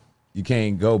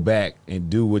can't go back and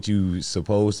do what you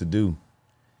supposed to do.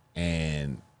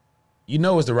 And you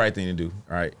know it's the right thing to do,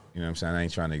 right? You know what I'm saying? I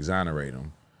ain't trying to exonerate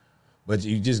them. But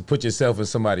you just put yourself in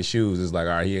somebody's shoes. It's like,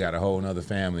 all right, he got a whole nother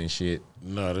family and shit.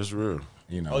 No, that's real.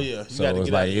 You know. Oh, yeah. You So gotta it was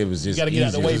get like out- it was you just gotta get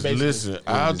out the easier. way, basically. Listen,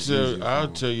 was easier. I'll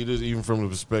tell you this, even from the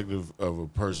perspective of a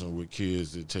person with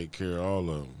kids that take care of all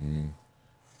of them. Mm-hmm.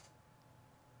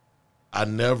 I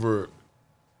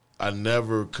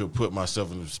never could put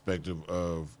myself in the perspective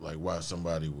of like why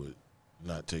somebody would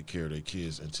not take care of their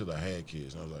kids until I had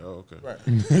kids. And I was like, oh, okay.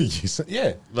 Right.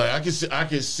 Yeah. Like I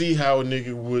could see how a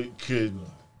nigga could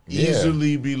Yeah.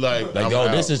 easily be like, Like, I'm oh,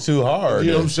 out. this is too hard.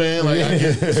 You know what I'm saying?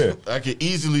 Like I could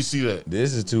easily see that.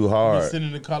 This is too hard. Sitting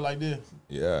in the car like this.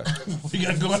 Yeah. We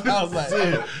gotta go in the house like,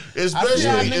 Especially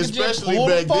how niggas just especially pull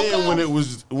the back fuck then off.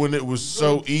 when it was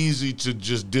so easy to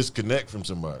just disconnect from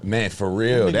somebody. Man, for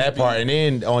real. That part. And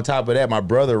then on top of that, my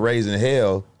brother raising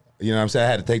hell, you know what I'm saying? I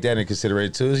had to take that into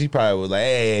consideration too. He probably was like,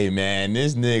 hey, man,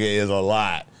 this nigga is a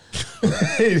lot.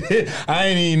 I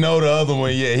ain't even know the other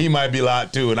one yet. He might be a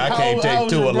lot too, and I can't take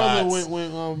two a lot.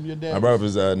 When your dad, My brother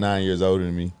was 9 years older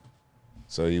than me.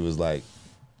 So he was like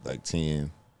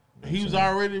 10. he was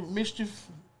already mischief.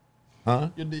 Huh?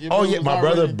 Your Oh brother yeah, was my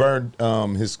brother already- burned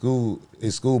his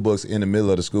school books in the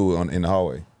middle of the school in the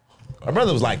hallway. My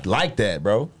brother was like that,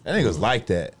 bro. That nigga was like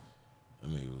that.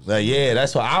 Like, yeah,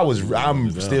 that's why I'm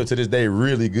still to this day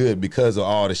really good because of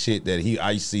all the shit that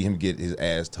I used to see him get his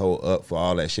ass towed up for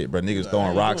all that shit, bro. Niggas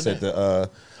throwing rocks at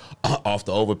the off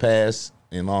the overpass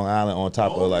in Long Island on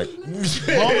top of like Cause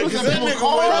that nigga went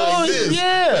like this.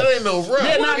 Yeah. That ain't no rock.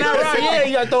 Yeah, not right. Yeah,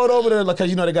 you gotta throw it over there because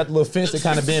you know they got the little fence that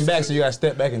kind of bend back, so you gotta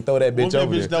step back and throw that bitch That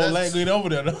over bitch there. don't like it over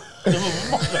there. Though.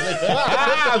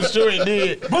 I'm sure it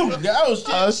did. Boom. Oh shit.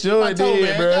 I'm sure My it toe, did,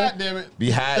 man. bro. God damn it. Be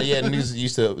high, yeah.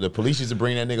 Niggas the police used to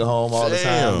bring that nigga home all the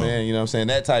Damn. time, man. You know what I'm saying?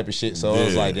 That type of shit. So it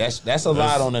was Yeah. like that's a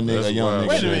lot on a nigga, a young wild. nigga.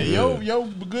 Wait a Shit, minute, yeah. your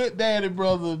good daddy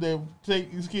brother that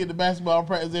take his kid to basketball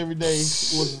practice every day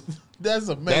was that's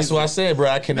amazing. That's what I said, bro.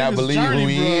 I cannot Niggas believe journey, who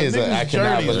he bro. is. Niggas I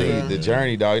cannot journey, believe bro. the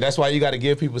journey, dog. That's why you got to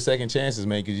give people second chances,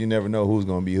 man, because you never know who's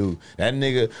gonna be who. That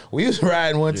nigga, we was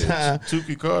riding one time.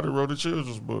 Tukey Carter wrote a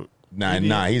children's book.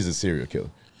 Nah, he's a serial killer.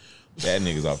 That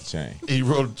nigga's off the chain. He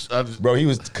wrote. Bro, he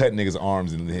was cutting niggas'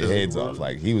 arms and heads off.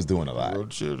 Like, he was doing a lot. Wrote a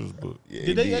children's book. Yeah, Did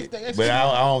he they did. execute But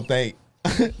I don't think...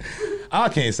 I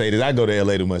can't say this. I go to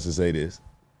LA too much to say this.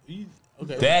 Okay.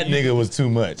 That nigga was too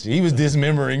much. He was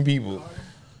dismembering people.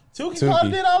 Tukey Carter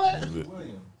did all that?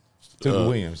 Tukey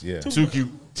Williams, yeah.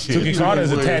 Tukey Carter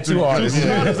is a tattoo artist. He's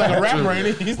like a rapper,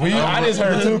 ain't he? I just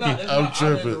heard Tukey. I'm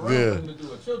tripping.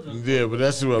 Yeah, but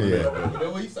that's who I meant.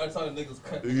 Then when he started telling niggas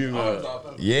cut You know. arms off,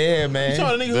 Yeah, man. Some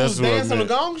of the niggas who That's was what I dancing on the meant.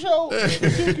 Gong Show.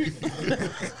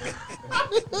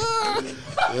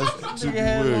 That's Nigga had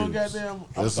Tukey no Williams. goddamn.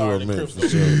 That's what I meant for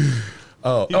sure.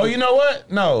 Oh, you know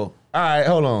what? No. All right,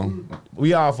 hold on.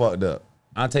 We all fucked up.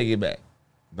 I'll take it back.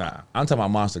 Nah, I'm talking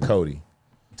about Monster Cody.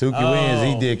 Tukey Williams,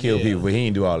 he did kill people, but he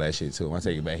didn't do all that shit to him. I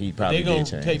take it back. He probably They gonna did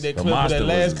change. take that But clip of Monster that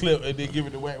last was- clip and then give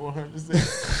it to Whack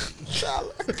 100%.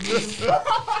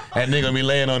 That nigga be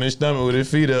laying on his stomach with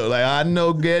his feet up, like I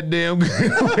know, goddamn.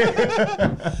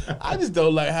 I just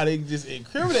don't like how they just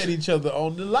incriminate each other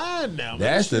on the line now. Man.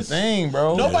 That's It's the just- thing,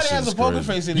 bro. Nobody That has a shit's poker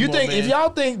crazy. face anymore. You think man. if y'all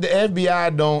think the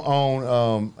FBI don't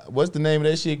own what's the name of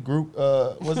that shit group?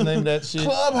 What's the name of that shit?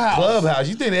 Clubhouse.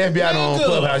 You think the FBI don't own Nigga.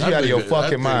 Clubhouse? You out of your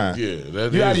fucking mind. Yeah,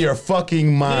 that You out of is- your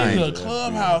fucking mind. Nigga,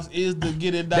 Clubhouse is the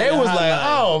get indicted. They was like,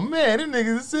 hotline. oh man, them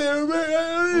niggas saying,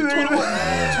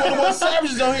 man, 21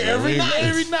 Savages on here every night.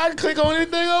 every night click on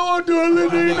anything I want to do.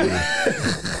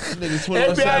 Nigga, 21 FBI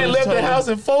ain't Savages left told the him- house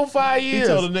in 4-5 He years.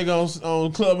 told a nigga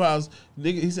on Clubhouse,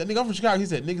 nigga, he said, nigga, I'm from Chicago. He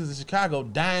said, niggas in Chicago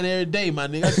dying every day, my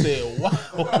nigga. I said, what?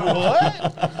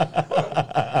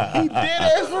 He did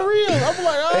ass for real. I'm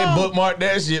like, They oh. bookmarked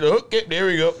that shit. Okay, there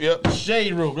we go. Yep.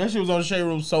 Shade Room. That shit was on the Shade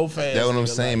Room so fast. That's what I'm nigga.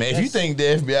 saying, Like, man. If you think the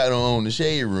FBI don't own the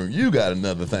shade room, you got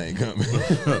another thing coming.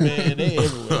 man, they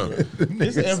everywhere. Bro.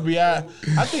 This FBI.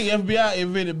 I think FBI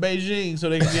invented Beijing so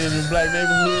they can get in the black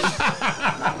neighborhood.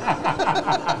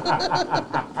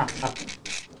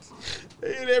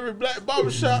 In every black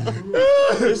barbershop,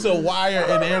 it's a wire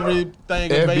and everything.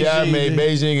 in FBI Beijing. made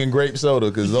Beijing and grape soda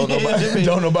because don't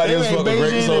nobody else fuck with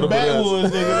grape soda but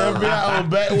us. Backwoods, nigga. FBI on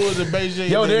Backwoods and Beijing.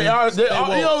 Yo,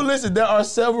 nigga. listen, there are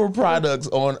several products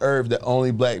on earth that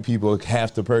only black people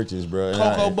have to purchase, bro. And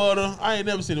Cocoa butter. I ain't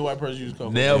never seen a white person use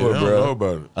cocoa. Never, Yeah, I don't bro. know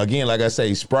about it. Again, like I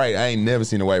say, Sprite. I ain't never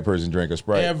seen a white person drink a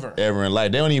Sprite Ever in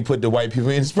life. They don't even put the white people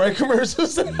in Sprite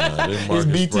commercials. they It's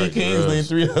market BT Sprite for Kingsley and us.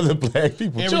 3 other black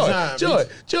people. Every time.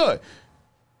 Joy.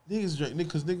 Niggas drink,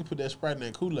 because nigga put that Sprite in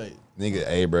that Kool-Aid. Nigga,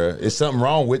 hey, bro, it's something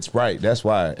wrong with Sprite. That's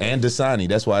why. And Dasani.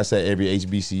 That's why I said every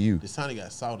HBCU. Dasani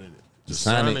got salt in it.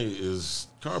 Dasani is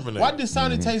carbonated. Why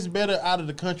Dasani taste better out of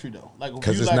the country though? Like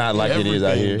Because it's not like it is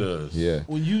out everything here. does. Yeah.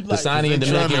 when you like Dasani and they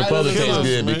trying Dominican to Republic kill taste us,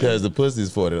 good man. because the pussy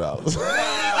is $40.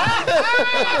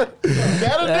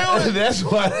 that'll do it. That's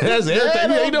why. That's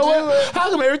everything. You know what? How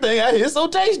come everything out here is so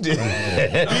tasty?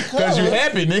 Because you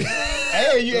happy, nigga.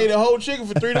 Hey, you ate a whole chicken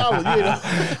for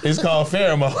 $3. It's called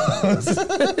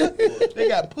pheromones. They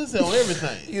got pussy on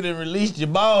everything. You done released your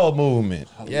ball movement.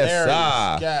 Yes, Hilarious.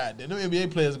 sir. God, them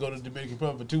NBA players go to the Dominican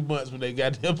Republic for 2 months when they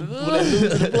got them when they lose to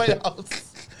the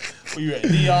playoffs. Where you at?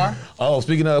 DR? Oh,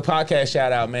 speaking of podcast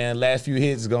shout out, man. Last few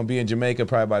hits is gonna be in Jamaica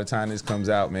probably by the time this comes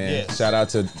out, man. Yes. Shout out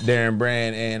to Darren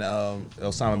Brand and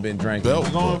Osama bin Drinking. Belt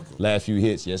Going? Last few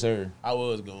hits, yes sir. I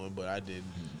was going, but I didn't.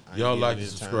 I Y'all didn't like get and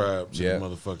it this time. subscribe to Yeah. the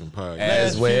motherfucking podcast. As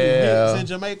Last few well. hits in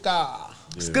Jamaica.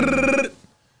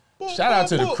 Shout out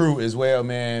to the crew as well,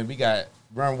 man. We got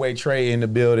Runway Trey in the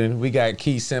building. We got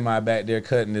Key Semi back there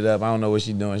cutting it up. I don't know what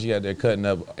she's doing. She out there cutting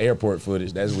up airport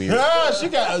footage. That's weird. she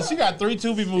got 3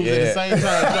 Tubi moves at the same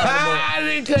time. I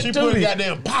didn't cut She put a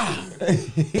goddamn pow,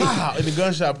 pow in the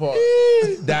gunshot part.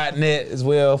 .net as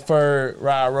well. Ferg,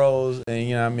 Rod Rose, and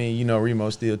you know what I mean. You know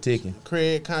Reemo still ticking.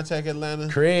 Craig, Contact Atlanta.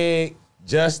 Craig,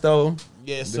 Justo,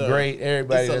 Yes, the sir. great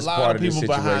everybody It's that's a lot part of of this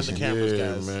people behind the situation. cameras, Yeah,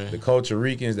 guys. man. The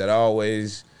Cultricans that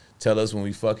always tell us when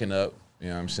we fucking up. You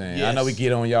know what I'm saying? I know we Yes.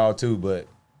 get on y'all too, but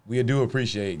we do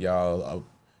appreciate y'all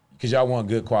because y'all want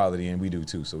good quality and we do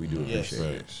too. So we do Yes.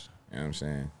 appreciate it. You know what I'm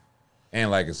saying?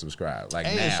 And like and subscribe. Like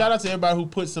And now. shout out to everybody who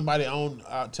put somebody on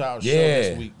to our show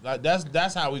this week. Like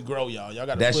that's how we grow, y'all. Y'all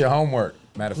got to That's your homework.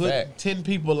 Matter of put fact. 10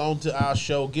 people onto our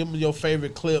show. Give them your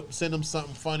favorite clip. Send them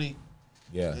something funny.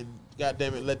 Yeah. And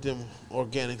goddamn it, let them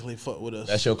organically fuck with us.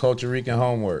 That's your Costa Rican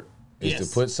homework. Is Yes.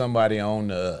 to put somebody on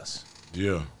to us.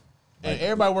 Yeah. And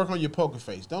everybody work on your poker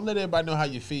face. Don't let everybody know how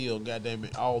you feel, goddamn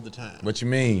it, all the time. What you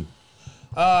mean?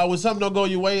 When something don't go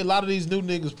your way, a lot of these new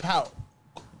niggas pout.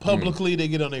 Publicly, they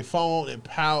get on their phone and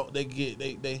pout.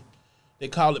 They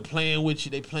call it playing with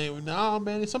you. They playing with nah,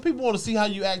 man. Some people want to see how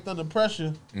you act under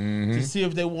pressure to see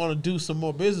if they want to do some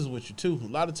more business with you too. A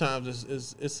lot of times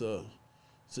it's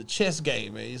a chess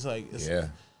game, man. It's like Yeah.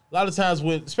 A lot of times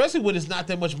especially when it's not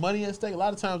that much money at stake. A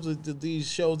lot of times with these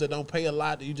shows that don't pay a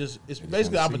lot, it's basically wanna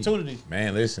see. opportunity,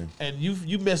 Man, listen. and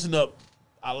you messing up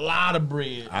a lot of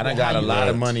bread. I done on got how a you lot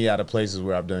of act. money out of places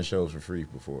where I've done shows for free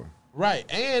before. Right,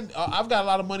 and I've got a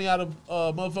lot of money out of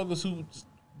motherfuckers who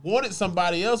wanted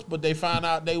somebody else, but they found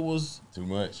out they was Too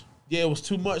much. it was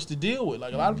too much to deal with.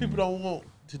 Like a lot of people don't want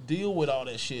to deal with all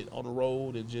that shit on the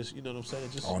road and just you know what I'm saying,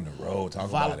 just On the road, talk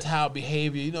about it. volatile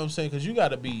behavior. You know what I'm saying? Because you got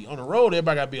to be on the road.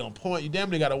 Everybody got to be on point. You damn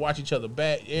near got to watch each other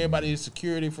back. Everybody is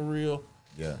security for real.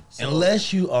 Yeah. So-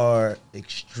 Unless you are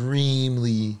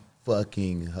extremely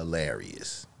fucking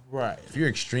hilarious. Right. If you're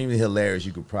extremely hilarious,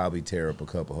 you could probably tear up a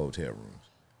couple hotel rooms.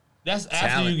 That's after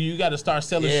Talent. you got to start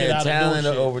selling shit out talent of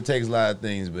doing shit. overtakes a lot of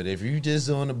things, but if you just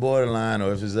on the borderline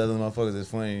or if there's other motherfuckers that's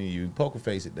funny than you, poker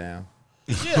face it down.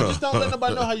 Yeah, just don't let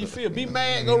nobody know how you feel. Be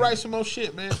mad, go write some more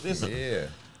shit, man. Yeah.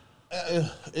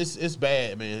 It's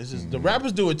bad, man. It's just, the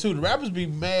rappers do it too. The rappers be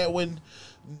mad when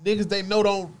niggas they know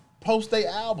don't post their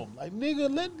album. Like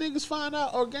nigga, let niggas find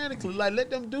out organically. Like let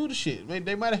them do the shit. Man,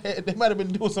 they might have been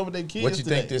doing some of their kids. What you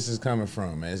today. think this is coming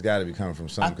from, man? It's got to be coming from I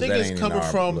something. 'cause think that it's ain't in coming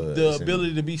our from blood. the It's in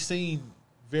ability to be seen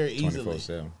very easily.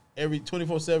 24/7. Every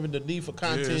 24/7, the need for Yeah,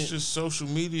 content. it's just social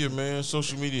media, man.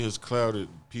 Social media has clouded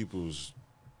people's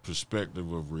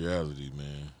perspective of reality,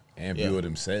 man. And Yeah. view it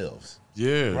themselves.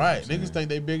 Yeah. right. Niggas think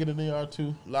they bigger than they are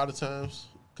too. A lot of times.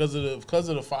 Because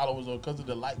of the followers or because of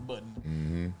the like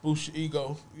button. Boost your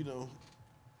ego, you know.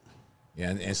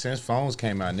 Yeah, and since phones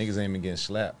came out, niggas ain't been getting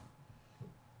slapped.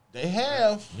 They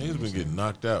have. Niggas been getting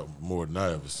knocked out more than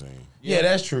I ever seen. Yeah,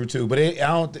 that's true too. But I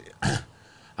don't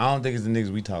think it's the niggas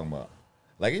we talking about.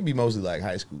 Like it be mostly like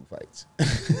high school fights.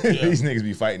 These niggas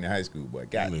be fighting in high school, boy.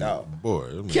 God dog. Boy,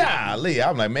 them Golly,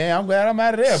 I'm like, man, I'm glad I'm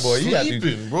out of there, boy.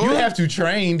 Sleeping, bro. You have to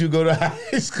train to go to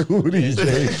high school these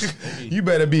days. You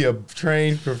better be a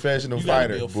trained professional You gotta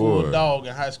fighter, be a full boy. dog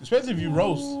in high school, especially if you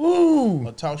roast Woo.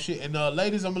 or talk shit. And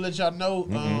ladies, I'm gonna let y'all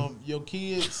know, your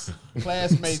kids,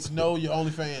 classmates know your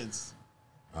OnlyFans.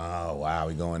 Oh wow,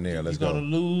 we going there. Let's You're gonna go.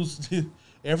 lose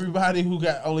everybody who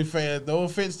got OnlyFans. No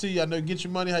offense to you, I know you get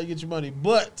your money how you get your money,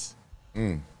 but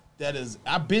that is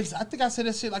I think I said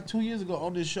that shit like 2 years ago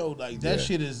on this show. Like that Yeah.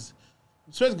 shit is.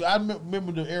 Especially, I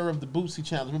remember the era of the Bootsy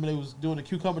challenge. Remember they was doing the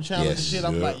cucumber challenge and Yes. shit.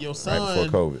 I'm Yeah. like, your Right son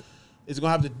before COVID. is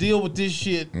gonna have to deal with this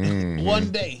shit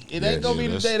one day. It ain't Yes. gonna be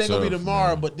Yeah, today. It that's ain't gonna be tough,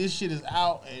 tomorrow. man. But this shit is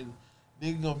out, and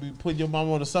nigga gonna be putting your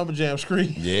mama on the Summer Jam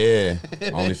screen. Yeah,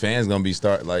 OnlyFans gonna be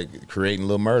creating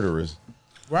little murderers.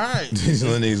 Right, These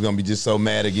little niggas gonna be just so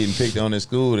mad at getting picked on in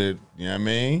school that you know what I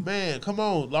mean. man. Come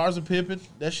on, Lars and Pippen.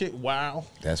 That shit, wow.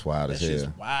 That's wild That as shit's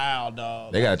hell. wild,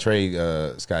 dog. They gotta trade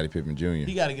Scottie Pippen Jr.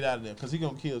 He got to get out of there because he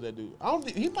gonna kill that dude.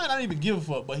 He might not even give a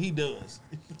fuck, but he does.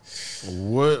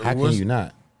 What? How can what's- you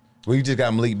not? Well, you just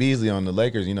got Malik Beasley on the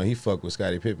Lakers. You know he fucked with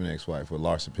Scottie Pippen ex-wife with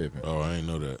Larsa Pippen. Oh, I ain't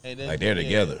know that. And then- Like they're yeah.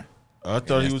 together. I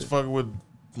thought he that's was fucking with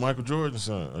Michael Jordan's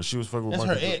son, or she was fucking with That's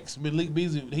her Michael. ex, Malik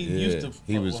Beasley. He used to.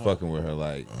 He fuck was with her. fucking with her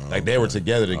like they were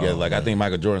together. Like I think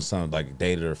Michael Jordan's son like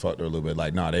dated her, fucked her a little bit.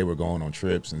 Like they were going on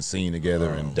trips and seeing together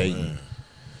and dating. man.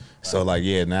 So like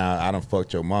now I done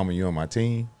fucked your mama. You on my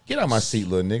team? Get out my seat,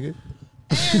 little nigga.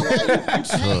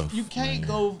 You can't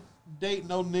go date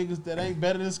no niggas that ain't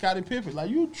better than Scottie Pippen.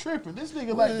 Like, you tripping. This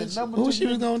nigga like the number 2. Who she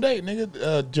was gonna date,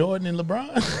 nigga? Jordan and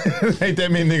LeBron? Ain't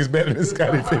that many niggas better than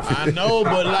Scottie Pippen? I know,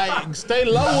 but like, stay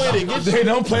low with it. They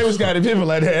don't play with Scottie Pippen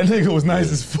like that. That nigga was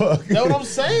nice as fuck. That's what I'm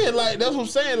saying. Like, that's what I'm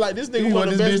saying. Like, this nigga one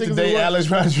of the best niggas in the world. Alex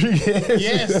Rodriguez.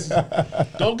 Yes.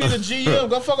 Go get a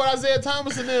GM. Go fuck with Isaiah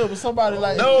Thomas and them. Or somebody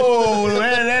like. No,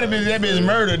 that bitch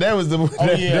murdered. That was the.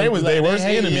 They was their worst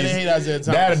enemies. Yeah, they hate Isaiah Thomas.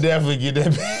 That'll definitely get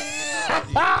that.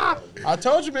 I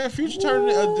told you, man. Future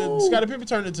turned. Scottie Pippen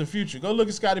turned into Future. Go look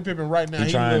at Scottie Pippen right now.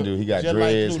 He trying to. He got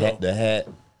dreads, the hat.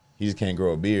 He just can't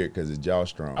grow a beard because his jaw's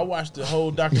strong. I watched the whole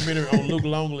documentary on Luke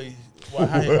Longley.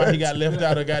 Why he got left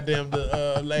out of goddamn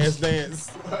the Last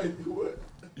Dance.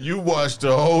 You watched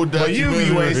the whole documentary. But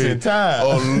you be wasting time.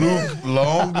 On Luke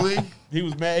Longley. He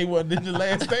was mad he wasn't in the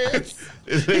Last Dance.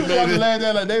 He was on the Last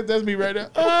Dance like, that's me right there.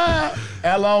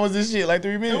 How long was this shit? Like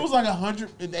 3 minutes? It was like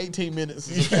 118 minutes.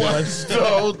 You watched the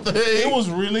whole thing. It was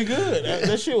really good.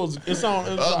 That shit was. It's on.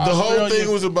 The whole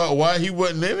thing was about why he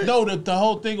wasn't in it. No, the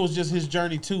whole thing was just his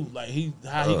journey too. Like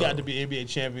how he got to be NBA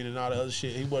champion and all the other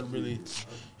shit. He wasn't really.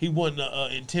 He wasn't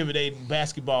intimidating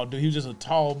basketball dude. He was just a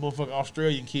tall motherfucking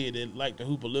Australian kid that liked to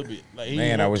hoop a little bit. Like,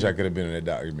 man, I wish I could have been in that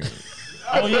documentary.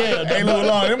 Oh yeah, hey, Luke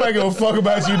Long, they might give a fuck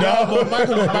about you, dog.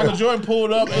 Michael Jordan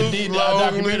pulled up and did the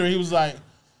documentary. He was like,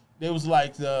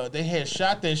 they had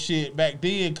shot that shit back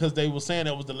then because they were saying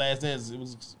that was the Last Dance. It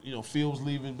was Phil was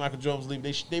leaving, Michael Jordan was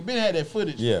leaving. They been had that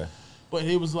footage. Yeah, but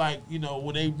it was like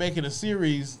when they making a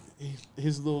series,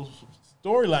 his little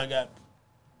storyline got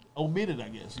omitted. I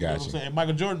guess you know what I'm saying. And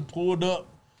Michael Jordan pulled up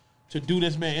to do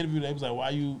this man interview. They was like,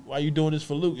 why you doing this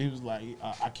for Luke? He was like,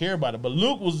 I care about it. But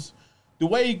Luke was the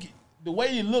way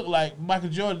he looked like Michael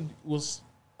Jordan was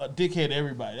a dickhead to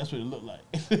everybody. That's what it looked like.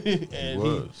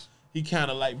 And he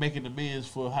kind of like making amends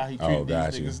for how he treated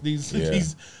these niggas.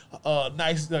 These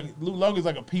nice. Like, Luke Long is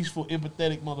like a peaceful,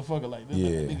 empathetic motherfucker. Like this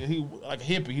nigga, he like a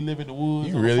hippie. He live in the woods.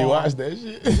 You really watched that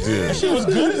shit? Yeah. That shit was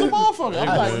good as a motherfucker. I'm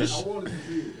like,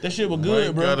 that shit was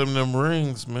good, bro. Got him them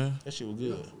rings, man. That shit was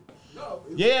good.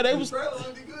 Yeah, they was.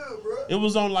 It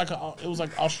was on like it was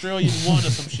like Australian one or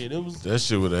some shit. It was that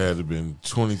shit would have had to been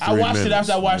 23 I watched minutes. it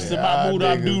after I watched the Mahmoud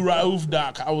Abdul Rauf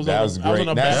doc. That was great.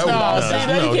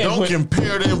 Don't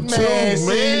compare them two,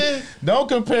 man. Don't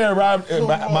compare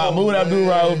Mahmoud Abdul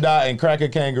Rauf doc and Cracker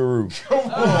Kangaroo.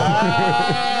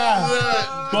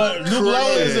 But Luke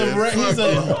Long is he's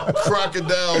a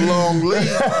crocodile long lead.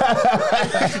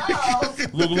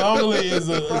 Luke Longley is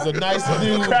a nice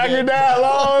dude. Crocodile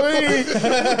long lead.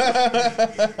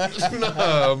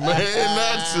 Nah, man,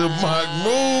 not to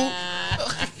Mahmoud.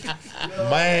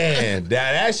 Man,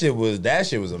 that shit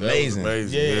was amazing.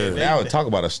 I would talk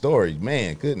about a story.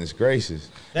 Man, goodness gracious.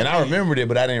 And I remembered it,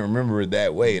 but I didn't remember it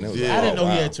that way. And it was I didn't know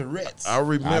he had Tourette's. I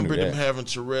remembered him having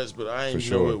Tourette's, but I didn't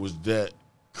know it was that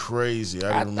crazy.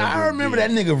 I remember that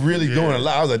nigga really doing a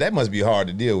lot. I was like, that must be hard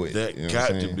to deal with. That got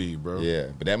to be, bro. Yeah,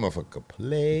 but that motherfucker could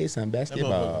play some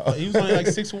basketball. He was only like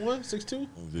 6'1",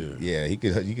 6'2". Yeah, he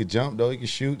could jump though. He could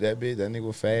shoot. That bitch. That nigga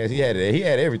was fast. He had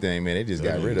everything, man. They just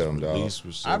got rid of him, dog.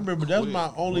 I remember that was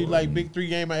my only like Big Three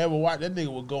game I ever watched. That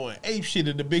nigga was going ape shit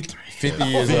in the Big Three. 50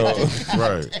 years old.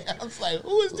 Right. I was like,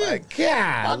 who is this? Like,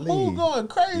 God, Mahmoud going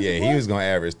crazy. Yeah, he was gonna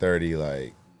average 30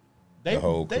 like. They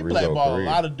blackball a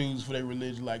lot of dudes for their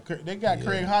religion. Like they got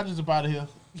Craig Hodges up out of here.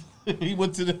 He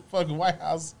went to the fucking White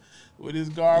House with his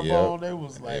garb on. They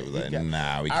was like,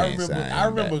 nah, we can't sign him. I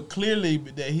remember clearly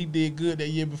that he did good that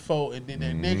year before, and then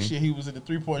that next year he was in the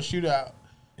 3-point shootout.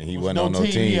 And he wasn't on no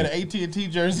team. He had an AT&T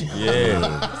jersey. Yeah,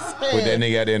 put that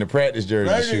nigga out there in the practice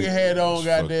jersey. That nigga had on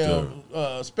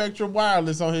goddamn Spectrum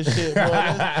Wireless on his shit.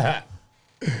 Boy.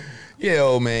 Yeah,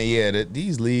 old man. Yeah,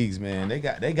 these leagues, man, they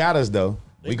got us though.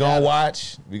 We gonna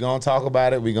watch. We gonna talk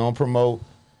about it. We gonna promote.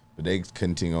 But they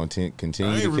continue to kill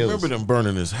us. I remember them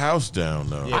burning his house down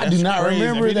though. Yeah, I do not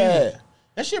remember that.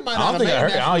 That shit might not have made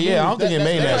national news. I don't think it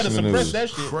made national news. That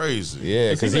shit. Crazy.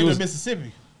 Yeah, because he was in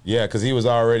Mississippi. Yeah, because he was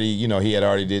already, he had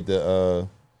already did the.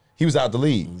 He was out the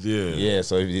league. Yeah.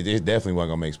 So it definitely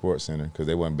wasn't gonna make Sports Center because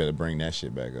they wasn't better bring that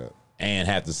shit back up and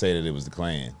have to say that it was the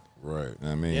Klan. Right. You know what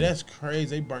I mean, yeah, that's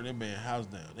crazy. They burned that man's house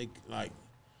down. They like.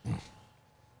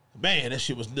 Man, that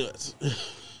shit was nuts.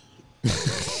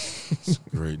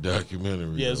 Great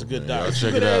documentary. Yeah, it's a good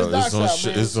documentary. Check it out.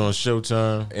 It's on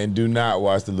Showtime. And do not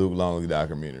watch the Luke Longley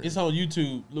documentary. It's on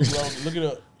YouTube. Luke Longley. Look it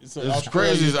up. It's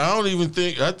crazy. I don't even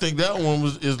think. I think that one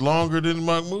is longer than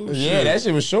Mahmoud. Yeah, that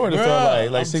shit was short. It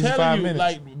felt like 65 minutes.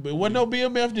 Like, it wasn't no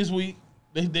BMF this week.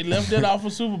 They left that off for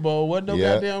Super Bowl. Wasn't no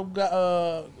goddamn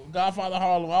Godfather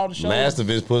Harlem. All the shows. Last of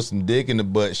Us put some dick in the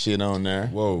butt shit on there.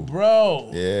 Whoa,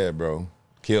 bro. Yeah, bro.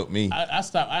 Killed me. I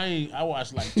stopped. I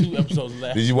watched like 2 episodes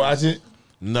last. Did you watch it?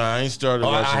 Nah, I ain't started Oh,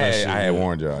 watching that shit. I had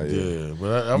warned y'all. Yeah, Yeah,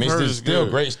 but I've heard it's still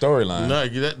good. great storyline. Nah,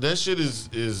 that shit is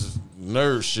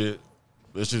nerd shit.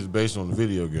 That shit is based on the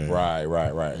video game. Right.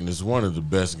 And it's one of the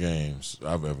best games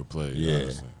I've ever played. Yeah.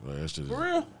 Honestly. Like, that shit is, For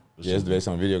real? Yeah, it's based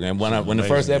on a video game. When the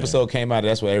first episode came out,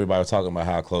 that's what everybody was talking about,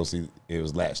 how closely it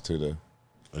was latched to the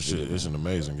That shit, it's an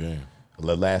amazing game.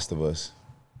 The Last of Us.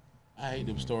 I hate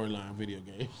them storyline video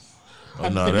games. Oh,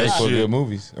 no, They that for shit. good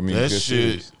movies. I mean, That good shit.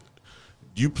 series.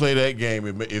 You play that game,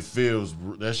 it feels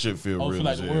that shit feel Oh, real. feel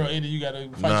like as the hell. world ended. You gotta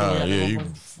fight your Nah, way out. yeah, of you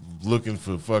the looking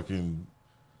for fucking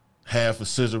half a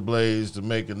scissor blades to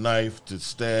make a knife to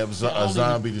stab a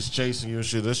zombie that's chasing you and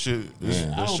shit. That shit,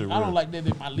 I don't like that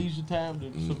in my leisure time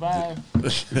to survive.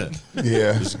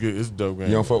 Yeah. It's good. It's a dope game.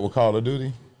 You don't fuck with Call of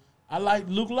Duty? I like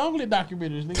Luke Longley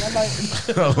documentaries, nigga.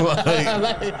 I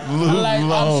like obscure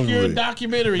Longley.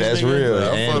 documentaries. That's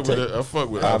nigga. real. I fuck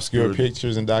with Obscure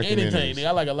pictures and documentaries. Anything, nigga.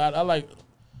 I like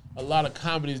a lot of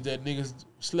comedies that niggas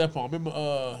slept on.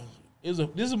 Remember, this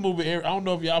is a movie. I don't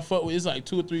know if y'all fuck with. It's like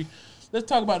 2 or 3. Let's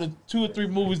talk about the 2 or 3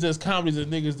 movies that's comedies that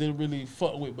niggas didn't really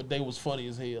fuck with, but they was funny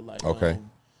as hell. Like, Okay.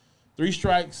 3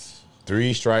 Strikes.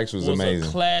 3 Strikes was amazing.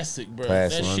 A classic, bro.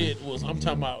 Classic. That shit was. I'm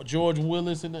talking about George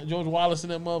Wallace and that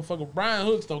motherfucker. Brian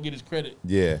Hooks don't get his credit.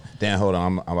 Yeah. Damn, hold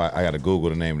on. I got to Google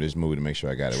the name of this movie to make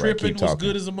sure I got it right. Trippin' Keep talking. was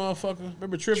good as a motherfucker.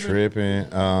 Remember Trippin'? Trippin'.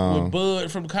 With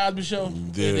Bud from the Cosby Show.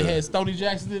 Yeah. And they had Stoney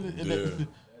Jackson in it. And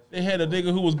they had a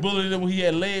nigga who was bullying him when he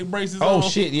had leg braces on. Oh,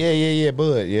 shit. Yeah.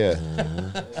 Bud. Yeah.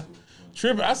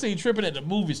 Trippin'. I seen Trippin' at the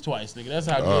movies twice, nigga. That's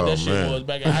how good that shit man. was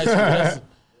back in high school.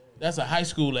 That's a high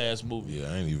school ass movie.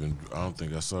 Yeah, I don't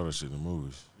think I saw that shit in the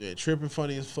movies. Yeah, Trippin'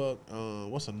 funny as fuck.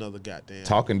 What's another goddamn?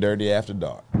 Talking Dirty After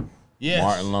Dark. Yes.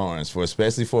 Martin Lawrence,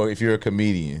 especially for if you're a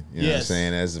comedian. You know what I'm Yes.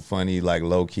 saying? That's a funny, like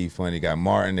low key funny. Got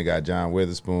Martin, they got John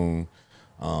Witherspoon,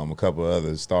 a couple of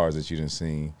other stars that you didn't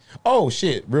see. Oh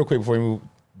shit! Real quick before you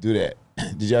do that,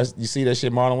 did you see that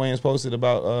shit Marlon Wayans posted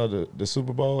about the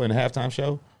Super Bowl and the halftime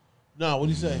show? No, what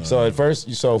do you say? So at first,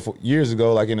 for years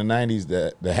ago, like in the '90s,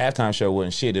 the halftime show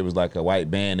wasn't shit. It was like a white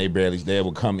band. They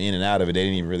would come in and out of it. They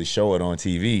didn't even really show it on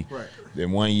TV. Right.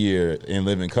 Then one year, In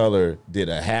Living Color did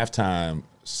a halftime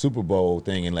Super Bowl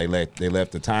thing, and they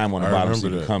left the time on the bottom so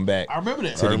you could come back I remember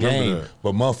that. to the game. that.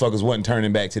 But motherfuckers wasn't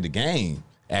turning back to the game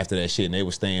after that shit, and they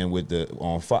were staying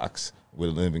on Fox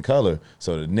with Living Color.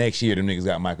 So the next year, them niggas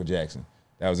got Michael Jackson.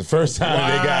 That was the first time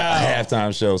they got a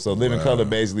halftime show. So Living Color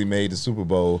basically made the Super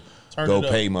Bowl Turn go it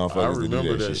up. pay motherfuckers I to do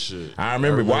remember that that shit. shit. I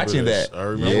remember watching that. I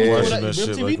remember Yeah. watching that shit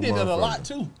MTV like a did that a lot motherfucker.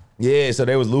 too. Yeah, so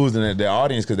they was losing their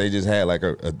audience because they just had like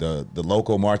the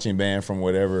local marching band from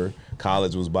whatever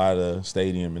college was by the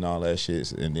stadium and all that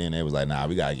shit. And then they was like, nah,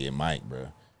 we gotta get Mike, bro.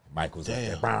 Mike was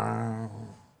like,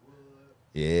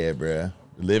 yeah, bro.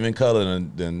 Living Color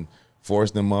then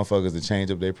forced them motherfuckers to change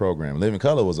up their program. Living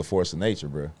Color was a force of nature,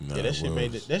 bro. Yeah, that shit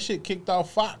made it. That shit kicked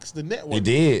off Fox, the network. It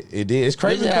did. It's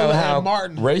crazy Living Color how had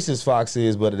Martin. racist Fox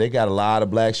is, but they got a lot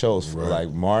of black shows. Like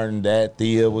Martin,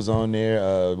 Thea was on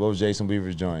there. What was Jason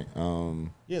Beaver's joint?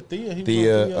 Yeah, Thea. He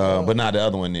Thea, was on but not the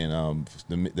other one. Then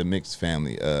the mixed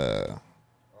family.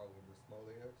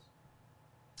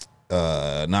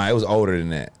 Nah, it was older than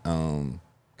that.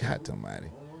 God almighty.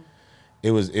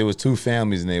 It was 2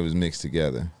 families and they was mixed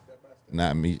together.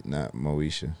 Not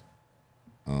Moesha.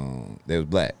 They was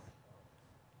black.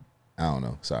 I don't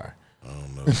know. Sorry. I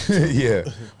don't know. Yeah,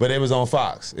 but it was on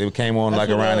Fox. It came on That's like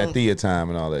what, around that Thea time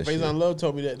and all that shit. Faison Love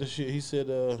told me that the shit. He said,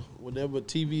 whenever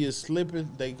TV is slipping,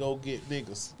 they go get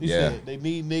niggas. He Yeah. said they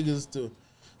need niggas to.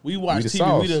 We watch the TV.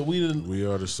 sauce. We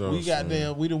are the sauce. We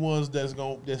goddamn. We the ones that's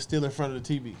still in front of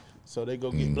the TV. So they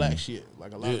go get black shit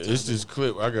like a lot Yeah, of times. it's this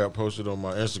clip I got posted on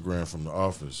my Instagram from The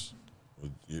Office.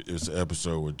 It's an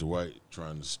episode with Dwight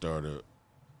trying to start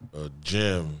a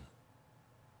gym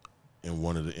in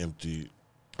one of the empty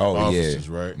offices,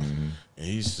 right? Mm-hmm. And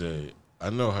he said, I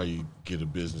know how you get a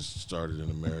business started in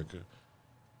America.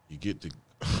 You get the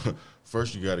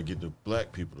first you got to get the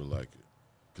black people to like it.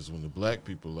 Because when the black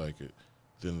people like it,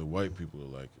 then the white people will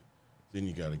like it. Then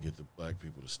you got to get the black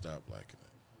people to stop liking it.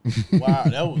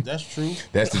 Wow, that's true.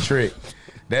 That's the trick.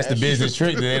 That's the business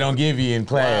trick that they don't give you in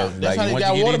class. Wow. That's how Like they once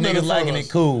got you get these watermelon niggas liking fellas.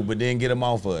 it, cool, but then get them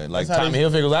off of it. Like That's how Tommy they-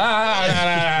 Hilfiger was,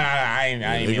 I ain't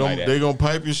They mean like that. they gonna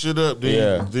pipe your shit up. Then,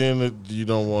 Yeah. then you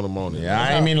don't want them on it. Yeah,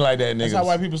 I ain't mean like that, That's how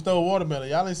white nigga. people stole watermelon.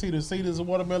 Y'all ain't see the seedless of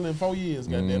watermelon in 4 years.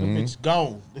 Goddamn, the bitch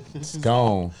gone. It's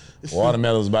gone.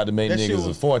 Watermelon was about to make That shit niggas a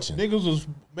was- fortune. Niggas was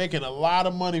making a lot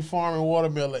of money farming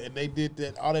watermelon, and they did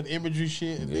that all that imagery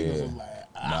shit, and niggas was like,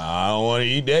 Nah, I don't want to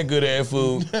eat that good ass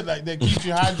food. like that keeps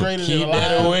you hydrated Keep and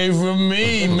that alive. away from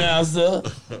me, master.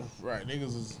 Right,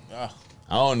 niggas is.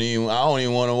 I don't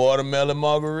even want a watermelon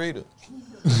margarita.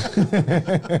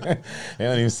 They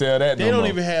don't even sell that. They no don't more.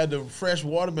 even have the fresh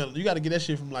watermelon. You got to get that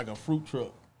shit from like a fruit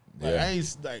truck. Like Yeah. I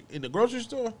ain't like in the grocery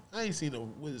store. I ain't seen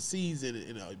with the seeds in it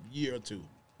in a year or two.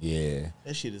 Yeah.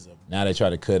 That shit is a Now they try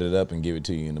to cut it up and give it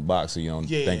to you in the box so you don't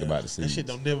yeah. think about the That seeds. shit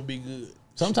don't never be good.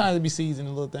 Sometimes it be seeds in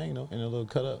the little thing, in the little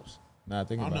cut ups. Now I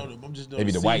think I about don't know it. them. I'm just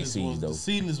Maybe the white seeds ones, though. The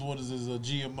seedless ones is a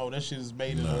GMO. That shit is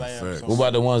made in the lab. facts. What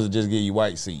about the ones that just give you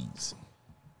white seeds?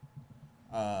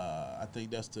 I think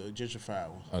that's the gentrified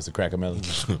one. Oh, it's a cracker melon.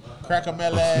 Cracker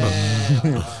melon.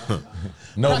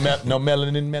 no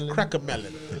melanin melon. Cracker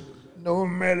melon. No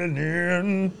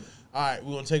melanin. All right,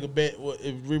 we're gonna take a bet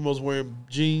if Remo's wearing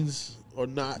jeans or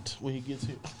not when he gets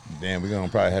here. Damn, we're gonna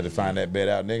probably have to find that bet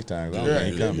out next time. 'Cause I don't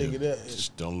think he that coming. nigga that.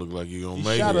 Just don't look like you gonna He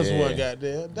make shot it. us Yeah. one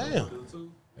goddamn. Damn.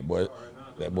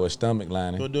 That boy stomach You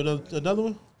lining. wanna do another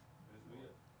one?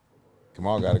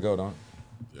 Kamal gotta go, don't?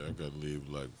 Yeah, I gotta leave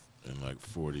in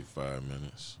 45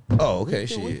 minutes. Oh, okay,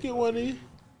 Can we get one in?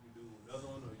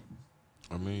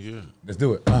 I mean, yeah. Let's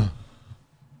do it.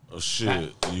 Oh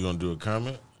shit, you gonna do a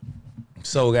comment?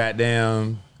 So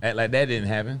goddamn, act like that didn't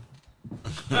happen.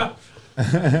 You know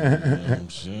what I'm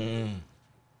saying?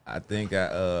 I think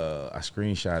I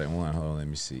screenshotted one. Hold on, let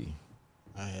me see.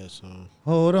 I had some.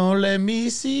 Hold on, let me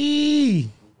see.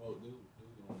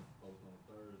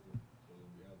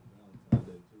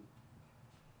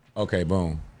 Okay,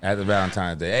 boom. After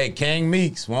Valentine's Day. Hey, Kang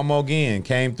Meeks, one more again,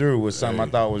 came through with something I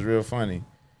thought was real funny.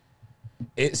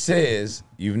 It says,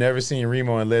 you've never seen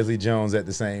Reemo and Leslie Jones at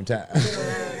the same time.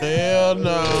 Hell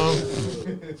no.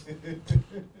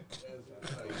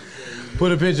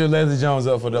 Put a picture of Leslie Jones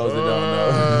up for those that don't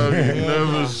know. I've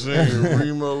never seen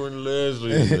Reemo and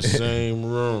Leslie in the same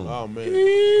room. Oh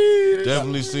man.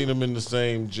 Definitely seen them in the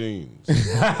same jeans.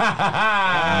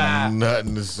 Not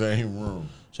in the same room.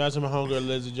 Shout out to my homegirl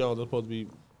Leslie Jones. I'm supposed to be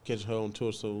catching her on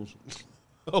tour soon.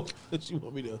 Oh, she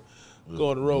want me to go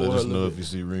on the road Let with her. us a know little if bit. you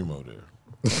see Reemo there.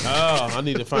 Oh, I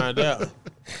need to find out.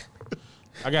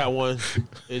 I got one.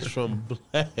 It's from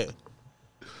Black.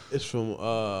 It's from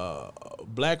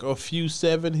Black or Few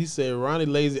 7. He said Ronnie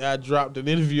Lazy I dropped an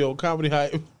interview on Comedy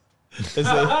Hype. It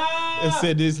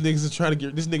said this nigga trying to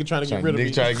get rid of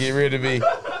me. Trying to get rid of me.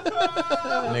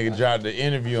 Nigga dropped the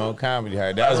interview on Comedy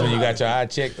Hype. That was when you got your eye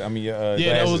checked. I mean, your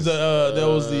Yeah, glasses. that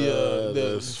was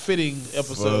the fitting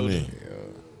episode. Funny.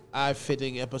 Eye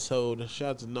fitting episode. Shout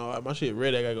out to my shit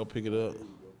ready. I gotta go pick it up.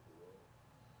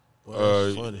 Well,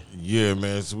 that's funny. Yeah,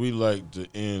 man. So we like to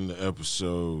end the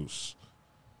episodes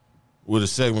with a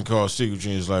segment called Secret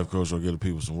Genius Life Coach. I'll give the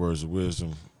people some words of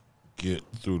wisdom. Get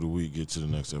through the week, get to the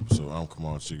next episode. I'm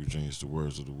Kamal Secret Genius. The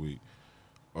words of the week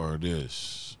are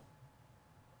this.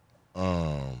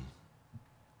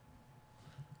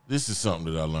 This is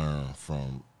something that I learned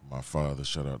from my father.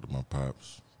 Shout out to my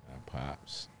pops.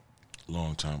 Pops.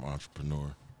 Longtime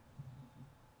entrepreneur.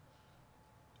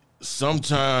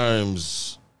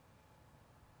 Sometimes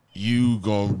you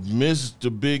gonna miss the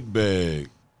big bag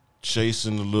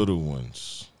chasing the little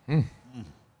ones.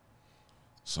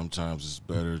 Sometimes it's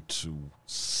better to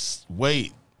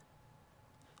wait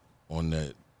on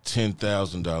that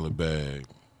 $10,000 bag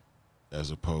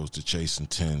as opposed to chasing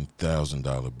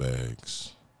 $10,000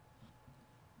 bags.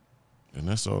 And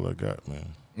that's all I got,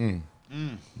 man.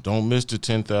 Don't miss the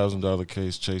 $10,000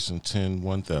 case chasing 10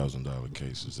 $1,000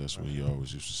 cases. That's what he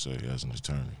always used to say as an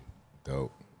attorney.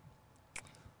 Dope.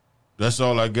 That's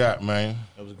all I got, man.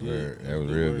 That was good. That was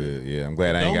real good. Yeah, I'm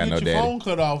glad I Don't ain't got get no your daddy. phone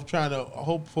cut off trying to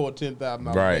hope for a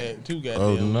 $10,000 Right. bag too. Goddamn,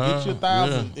 Oh, nah, get your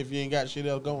 1,000 yeah. if you ain't got shit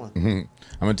else going. I'm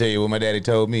gonna tell you what my daddy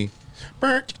told me.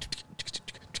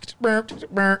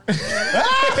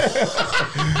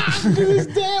 His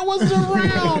dad wasn't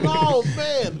around. Oh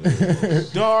man,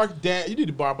 dark dad. You need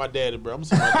to borrow my daddy, bro. I'm gonna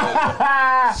send my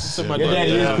daddy. Send my Your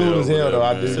daddy is out. cool as hell though.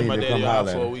 I do Send my need to come daddy out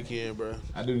holler. for a at him. weekend, bro.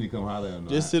 I do need to come holler at him.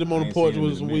 Just sit him on the porch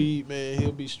with some weed, man.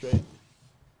 He'll be straight.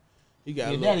 He got. Your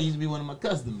a little- daddy used to be one of my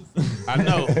customers. I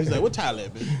know. He's like, what Tyler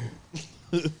at,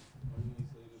 man?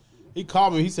 He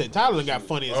called me. He said Tyler got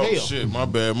funny as Oh, hell. shit, my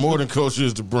bad. More Than Culture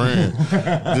is the brand.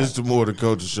 This is the More Than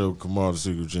Culture show. Kamal the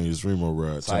Secret Genius, Reemo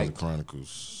Ride, Tyler Psych.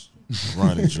 Chronicles,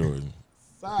 Ronnie Jordan.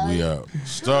 Sorry. We out.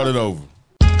 Start it over.